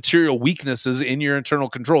weaknesses, the material weaknesses in your internal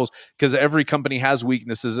controls, because every company has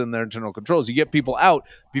weaknesses in their internal controls. You get people out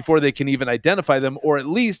before they can even identify them, or at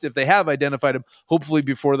least if they have identified them, hopefully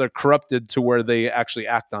before they're corrupted to where they actually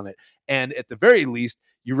act on it. And at the very least,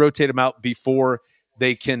 you rotate them out before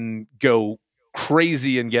they can go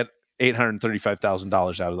crazy and get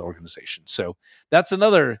 $835,000 out of the organization. So that's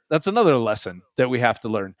another lesson that we have to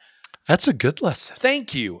learn. That's a good lesson.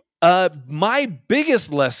 Thank you. My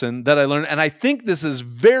biggest lesson that I learned, and I think this is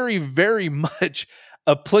very, very much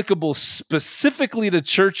applicable specifically to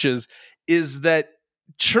churches, is that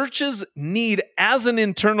churches need, as an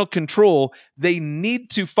internal control, they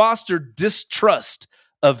need to foster distrust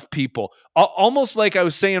of people. Almost like I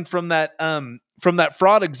was saying from that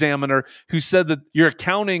fraud examiner who said that your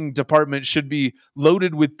accounting department should be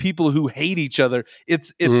loaded with people who hate each other.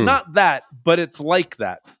 It's not that, but it's like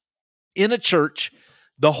that. In a church,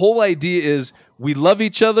 the whole idea is we love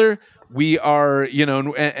each other. We are,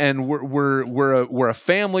 and we're a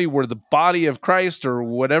family. We're the body of Christ, or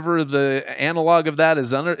whatever the analog of that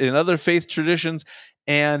is in other faith traditions.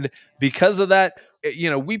 And because of that,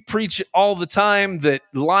 we preach all the time that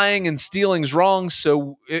lying and stealing is wrong.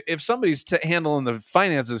 So if somebody's handling the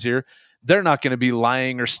finances here, they're not going to be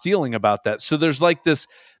lying or stealing about that. So there's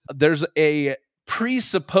a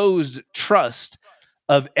presupposed trust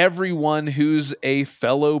of everyone who's a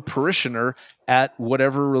fellow parishioner at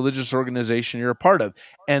whatever religious organization you're a part of.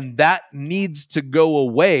 And that needs to go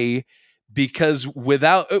away, because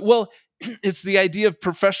it's the idea of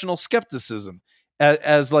professional skepticism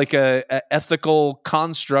as like a ethical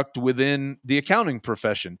construct within the accounting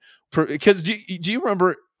profession. Because do you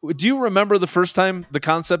remember the first time the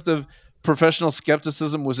concept of professional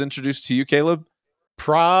skepticism was introduced to you, Caleb?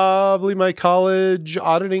 Probably my college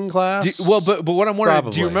auditing class. But what I'm wondering,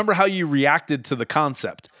 do you remember how you reacted to the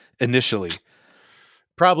concept? initially?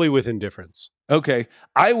 Probably with indifference. Okay.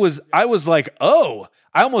 I was like, oh,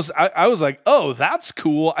 I was like, oh, that's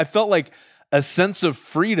cool. I felt like a sense of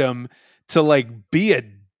freedom to like be a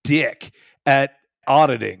dick at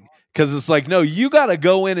auditing. Cause it's like, no, you got to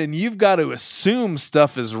go in and you've got to assume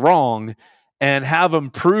stuff is wrong and have them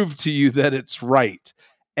prove to you that it's right.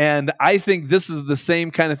 And I think this is the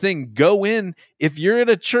same kind of thing. Go in, if you're at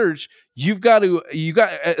a church, you got,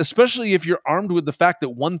 especially if you're armed with the fact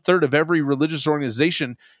that 1/3 of every religious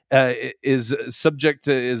organization is subject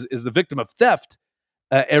to, is the victim of theft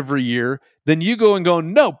every year, then you go and go,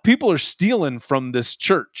 no, people are stealing from this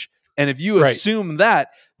church. And if you assume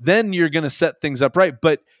that, then you're going to set things up right.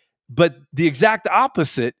 But the exact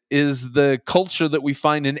opposite is the culture that we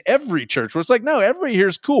find in every church, where it's like, no, everybody here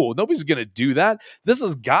is cool. Nobody's going to do that. This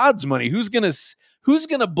is God's money. Who's going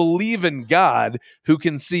to believe in God, who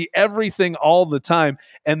can see everything all the time,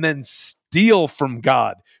 and then steal from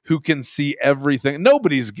God, who can see everything?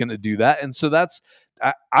 Nobody's going to do that. And so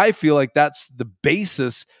I feel like that's the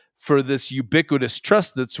basis for this ubiquitous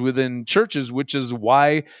trust that's within churches, which is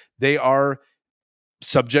why they are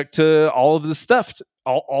subject to all of this theft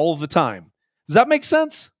all the time. Does that make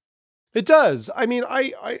sense? It does. I mean,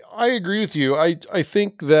 I agree with you. I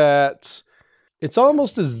think that it's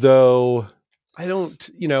almost as though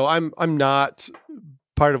I'm not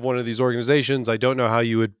part of one of these organizations. I don't know how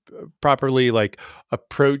you would properly like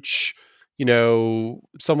approach,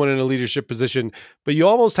 someone in a leadership position, but you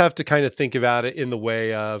almost have to kind of think about it in the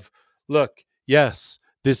way of, look, yes,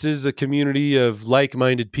 this is a community of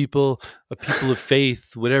like-minded people, a people of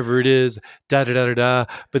faith, whatever it is,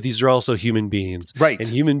 but these are also human beings. Right. And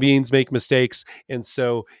human beings make mistakes. And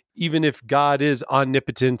so even if God is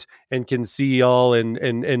omnipotent and can see all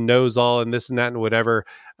and knows all and this and that and whatever,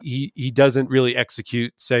 he doesn't really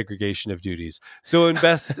execute segregation of duties. So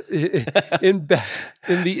invest in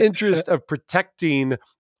the interest of protecting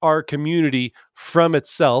our community from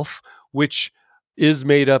itself, which is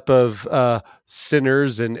made up of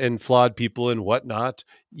sinners and flawed people and whatnot.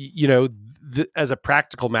 As a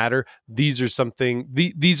practical matter, these are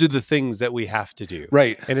the things that we have to do.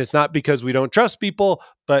 Right. And it's not because we don't trust people,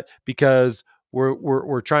 but because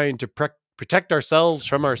we're trying to protect ourselves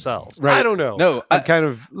from ourselves. Right. I don't know. No, I'm kind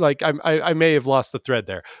of like, I may have lost the thread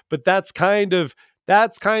there, but that's kind of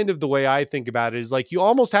the way I think about it, is like, you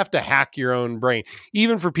almost have to hack your own brain.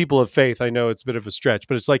 Even for people of faith, I know it's a bit of a stretch,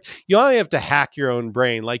 but it's like, you only have to hack your own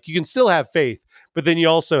brain. Like, you can still have faith, but then you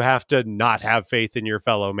also have to not have faith in your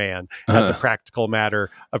fellow man as a practical matter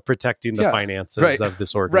of protecting the finances of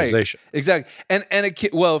this organization. Right. Exactly.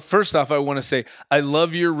 Well, first off, I want to say, I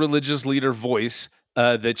love your religious leader voice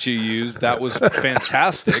that you used. That was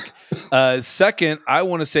fantastic. Second, I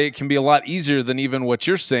want to say it can be a lot easier than even what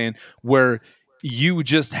you're saying, where you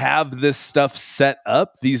just have this stuff set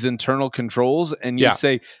up, these internal controls, and you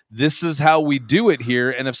say, this is how we do it here.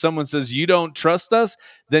 And if someone says, you don't trust us,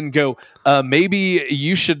 then go, maybe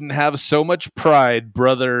you shouldn't have so much pride,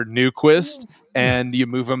 Brother Newquist. And you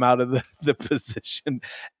move them out of the position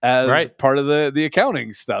as part of the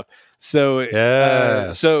accounting stuff. So,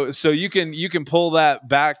 so you can pull that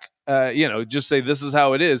back. Just say, this is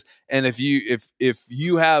how it is. And if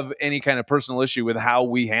you have any kind of personal issue with how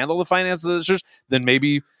we handle the finances of the church, then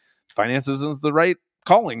maybe finances isn't the right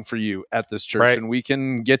calling for you at this church, and we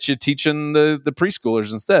can get you teaching the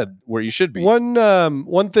preschoolers instead, where you should be.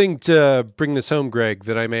 One thing to bring this home, Greg,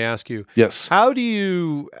 that I may ask you. Yes. How do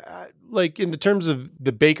you, like, in the terms of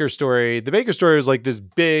the Baker story is like this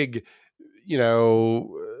big,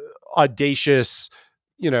 audacious,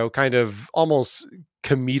 kind of almost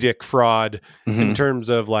comedic fraud in terms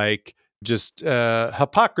of like just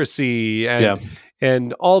hypocrisy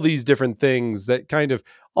and all these different things that kind of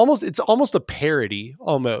it's almost a parody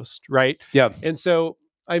almost, right? Yeah. And so,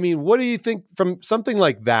 I mean, what do you think from something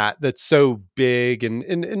like that that's so big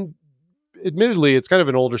and admittedly it's kind of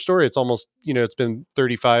an older story. It's almost, it's been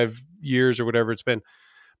 35 years or whatever it's been.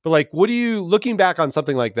 But like, what do you, looking back on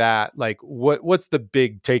something like that, like what's the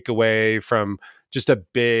big takeaway from just a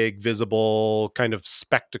big visible kind of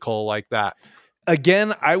spectacle like that?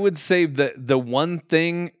 Again, I would say that the one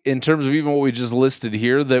thing in terms of even what we just listed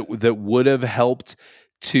here that would have helped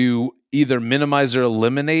to either minimize or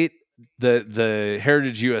eliminate the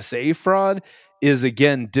Heritage USA fraud is,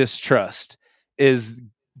 again, distrust. Is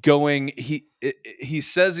going, he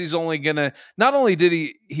says he's only gonna, not only did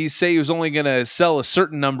he say he was only gonna sell a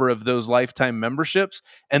certain number of those lifetime memberships,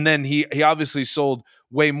 and then he obviously sold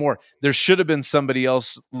way more. There should have been somebody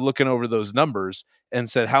else looking over those numbers and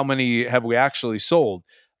said, how many have we actually sold?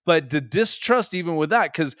 But the distrust, even with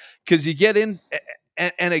that, because you get in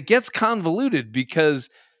and it gets convoluted, because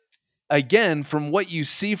again, from what you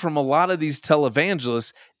see from a lot of these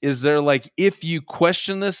televangelists, is they're like, if you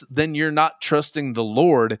question this, then you're not trusting the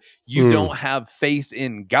Lord. You don't have faith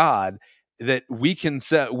in God, that we can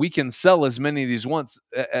sell as many of these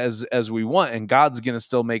as we want, and God's going to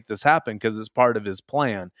still make this happen because it's part of his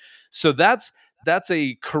plan. So that's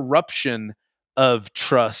a corruption of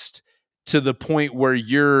trust to the point where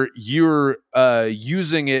you're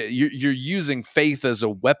using it. You're using faith as a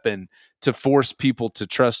weapon to force people to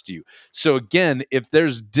trust you. So again, if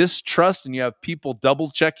there's distrust and you have people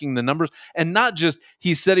double checking the numbers, and not just,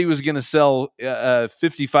 he said he was going to sell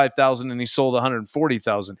 55,000 and he sold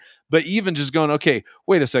 140,000, but even just going, okay,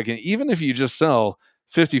 wait a second, even if you just sell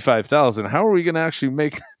 55,000, how are we going to actually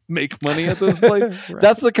make money at this place? Right.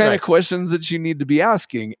 That's the kind of questions that you need to be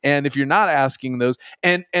asking. And if you're not asking those,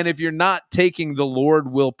 and if you're not taking the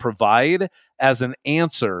Lord will provide as an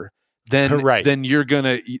answer, then you're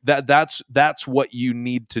gonna that's what you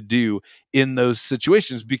need to do in those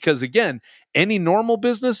situations. Because again, any normal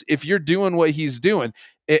business, if you're doing what he's doing,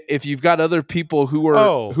 if you've got other people who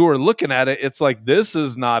are looking at it, it's like, this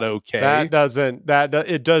is not okay.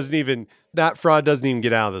 That fraud doesn't even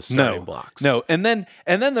get out of the starting blocks. No. And then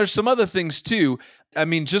there's some other things too. I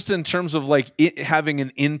mean, just in terms of like it having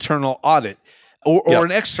an internal audit or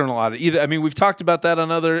an external audit. Either, I mean, we've talked about that on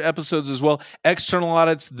other episodes as well. External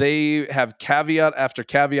audits, they have caveat after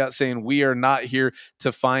caveat saying, we are not here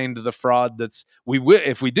to find the fraud.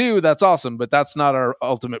 If we do, that's awesome, but that's not our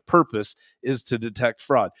ultimate purpose, is to detect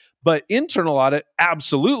fraud. But internal audit,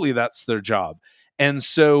 absolutely, that's their job. And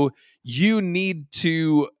so you need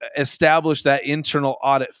to establish that internal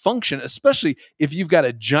audit function, especially if you've got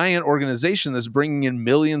a giant organization that's bringing in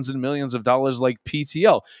millions and millions of dollars like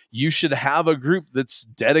PTL. You should have a group that's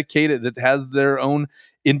dedicated, that has their own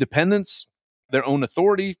independence, their own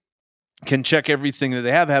authority, can check everything that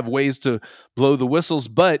they have ways to blow the whistles.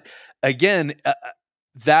 But again,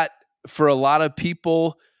 that for a lot of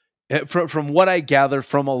people, from what I gather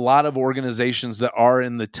from a lot of organizations that are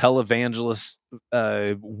in the televangelist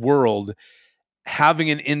world, having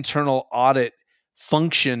an internal audit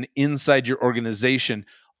function inside your organization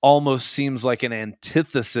almost seems like an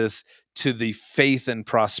antithesis to the faith and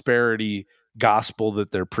prosperity gospel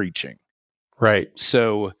that they're preaching. Right.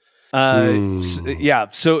 So,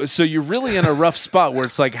 so you're really in a rough spot where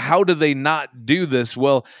it's like, how do they not do this?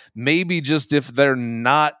 Well, maybe just if they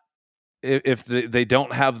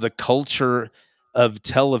don't have the culture of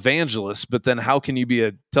televangelists, but then how can you be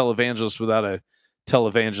a televangelist without a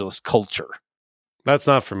televangelist culture? That's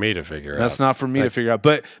not for me to figure out. That's not for me to figure out.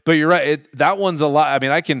 But you're right. That one's a lot. I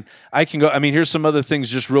mean, I can go. I mean, here's some other things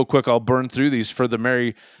just real quick. I'll burn through these for the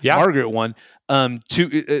Mary Margaret one.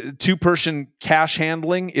 Two-person cash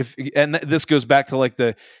handling. And this goes back to like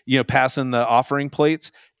the, passing the offering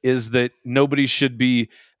plates, is that nobody should be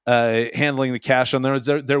handling the cash on there.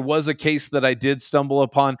 There was a case that I did stumble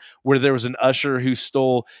upon where there was an usher who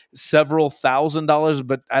stole several $1,000s,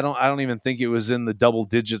 but I don't even think it was in the double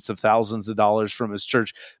digits of thousands of dollars from his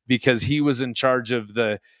church, because he was in charge of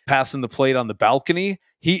the passing the plate on the balcony.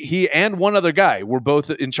 He and one other guy were both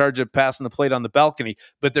in charge of passing the plate on the balcony,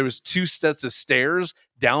 but there was 2 sets of stairs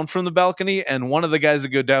down from the balcony, and one of the guys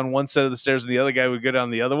would go down one set of the stairs and the other guy would go down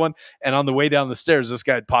the other one. And on the way down the stairs, this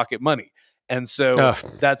guy had pocket money. And so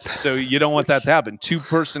so you don't want that to happen.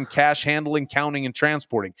 2-person cash handling, counting, and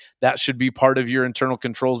transporting. That should be part of your internal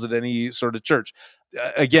controls at any sort of church.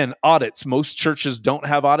 Again, audits. Most churches don't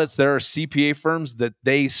have audits. There are CPA firms that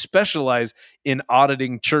they specialize in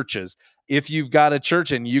auditing churches. If you've got a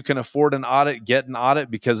church and you can afford an audit, get an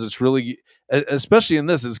audit, because it's really, especially in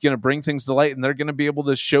this, it's going to bring things to light, and they're going to be able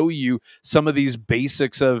to show you some of these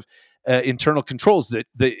basics of internal controls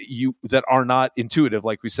that are not intuitive,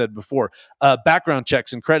 like we said before. Background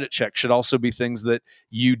checks and credit checks should also be things that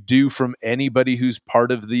you do from anybody who's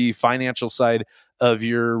part of the financial side of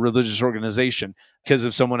your religious organization. Because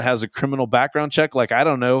if someone has a criminal background check, like, I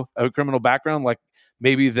don't know, a criminal background, like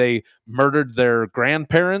maybe they murdered their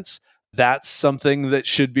grandparents, that's something that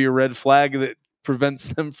should be a red flag that prevents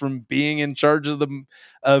them from being in charge of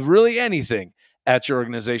really anything at your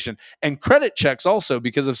organization. And credit checks also,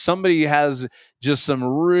 because if somebody has just some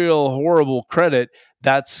real horrible credit,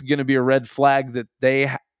 that's going to be a red flag that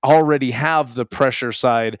they already have the pressure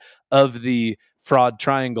side of the fraud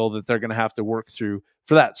triangle that they're going to have to work through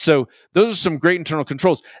for that. So those are some great internal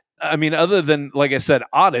controls. I mean, other than, like I said,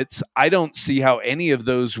 audits, I don't see how any of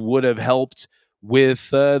those would have helped with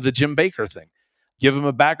the Jim Bakker thing. Give him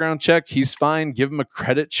a background check, he's fine. Give him a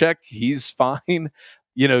credit check, he's fine.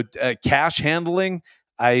 Cash handling,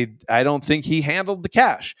 I don't think he handled the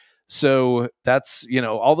cash. So that's,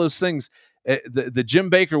 all those things. The Jim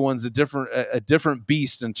Baker one's a different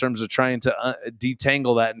beast in terms of trying to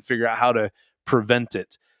detangle that and figure out how to prevent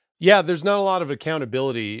it. Yeah, there's not a lot of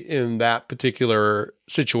accountability in that particular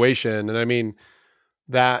situation. And I mean,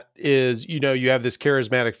 that is, you have this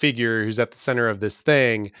charismatic figure who's at the center of this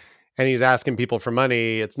thing, and he's asking people for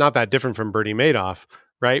money. It's not that different from Bernie Madoff,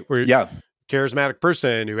 right? Where charismatic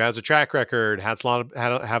person who has a track record, have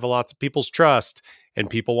lots of people's trust, and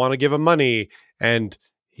people want to give him money, and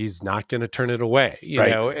he's not going to turn it away, you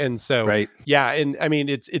know? And so, yeah. And I mean,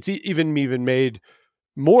 it's even made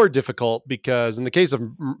more difficult because in case of a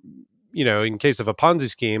Ponzi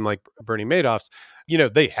scheme like Bernie Madoff's,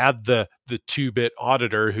 they had the 2-bit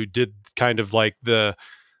auditor who did kind of like the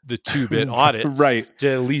 2-bit audits,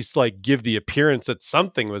 to at least like give the appearance that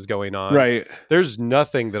something was going on. Right. There's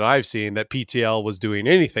nothing that I've seen that PTL was doing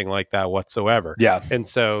anything like that whatsoever. Yeah. And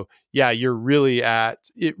so, you're really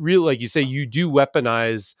like you say, you do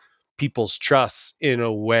weaponize people's trusts in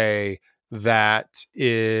a way that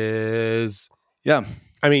is,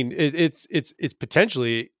 I mean, it's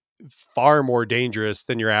potentially far more dangerous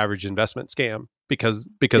than your average investment scam because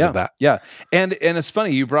of that. Yeah. And it's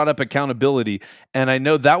funny, you brought up accountability, and I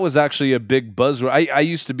know that was actually a big buzzword. I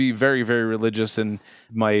used to be very, very religious in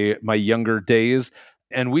my younger days,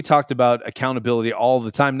 and we talked about accountability all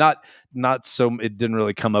the time. Not so, it didn't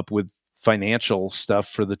really come up with financial stuff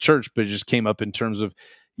for the church, but it just came up in terms of,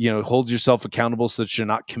 hold yourself accountable so that you're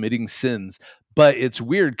not committing sins. But it's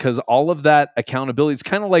weird because all of that accountability is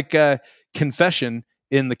kind of like confession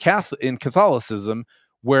in Catholicism,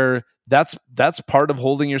 where that's part of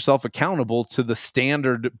holding yourself accountable to the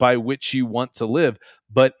standard by which you want to live.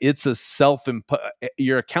 But it's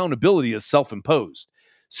your accountability is self-imposed.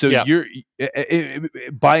 So you're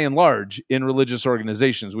by and large in religious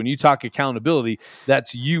organizations, when you talk accountability,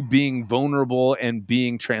 that's you being vulnerable and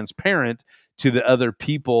being transparent to the other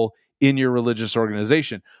people in your religious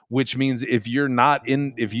organization, which means if you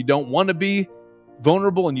don't want to be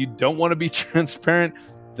vulnerable and you don't want to be transparent,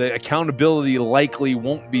 the accountability likely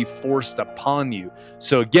won't be forced upon you.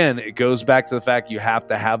 So again, it goes back to the fact you have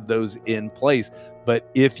to have those in place. But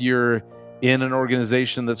if you're in an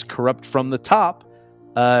organization that's corrupt from the top,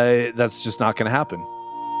 that's just not going to happen.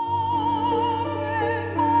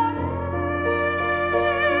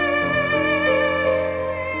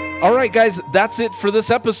 All right, guys, that's it for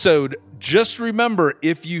this episode. Just remember,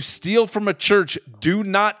 if you steal from a church, do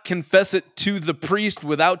not confess it to the priest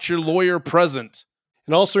without your lawyer present.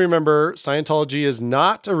 And also remember, Scientology is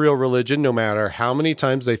not a real religion, no matter how many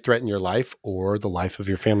times they threaten your life or the life of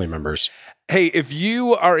your family members. Hey, if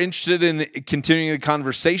you are interested in continuing the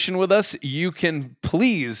conversation with us, you can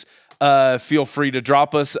please feel free to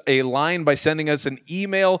drop us a line by sending us an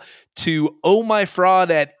email to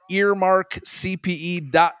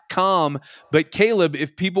ohmyfraud@earmarkcpe.com. But Caleb,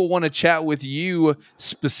 if people want to chat with you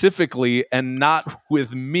specifically and not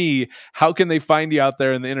with me, how can they find you out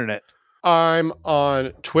there on the internet? I'm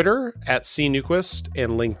on Twitter at @CNewquist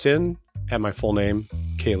and LinkedIn at my full name,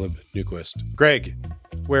 Caleb Newquist. Greg,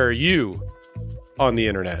 where are you on the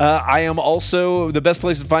internet? I am also, the best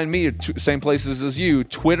place to find me, same places as you,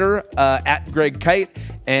 Twitter at Greg Kite,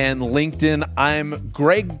 and LinkedIn, I'm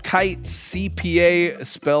Greg Kite CPA,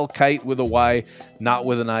 spell kite with a Y, not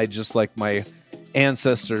with an I, just like my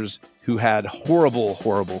ancestors who had horrible,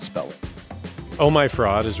 horrible spelling. Oh My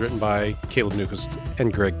Fraud is written by Caleb Newquist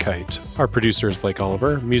and Greg Kite. Our producer is Blake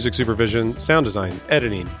Oliver. Music supervision, sound design,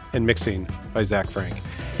 editing, and mixing by Zach Frank.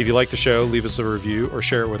 If you like the show, leave us a review or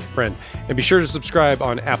share it with a friend. And be sure to subscribe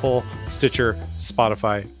on Apple, Stitcher,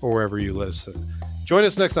 Spotify, or wherever you listen. Join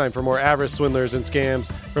us next time for more avarice, swindlers, and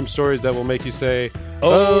scams from stories that will make you say,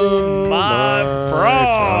 Oh my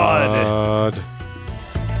fraud.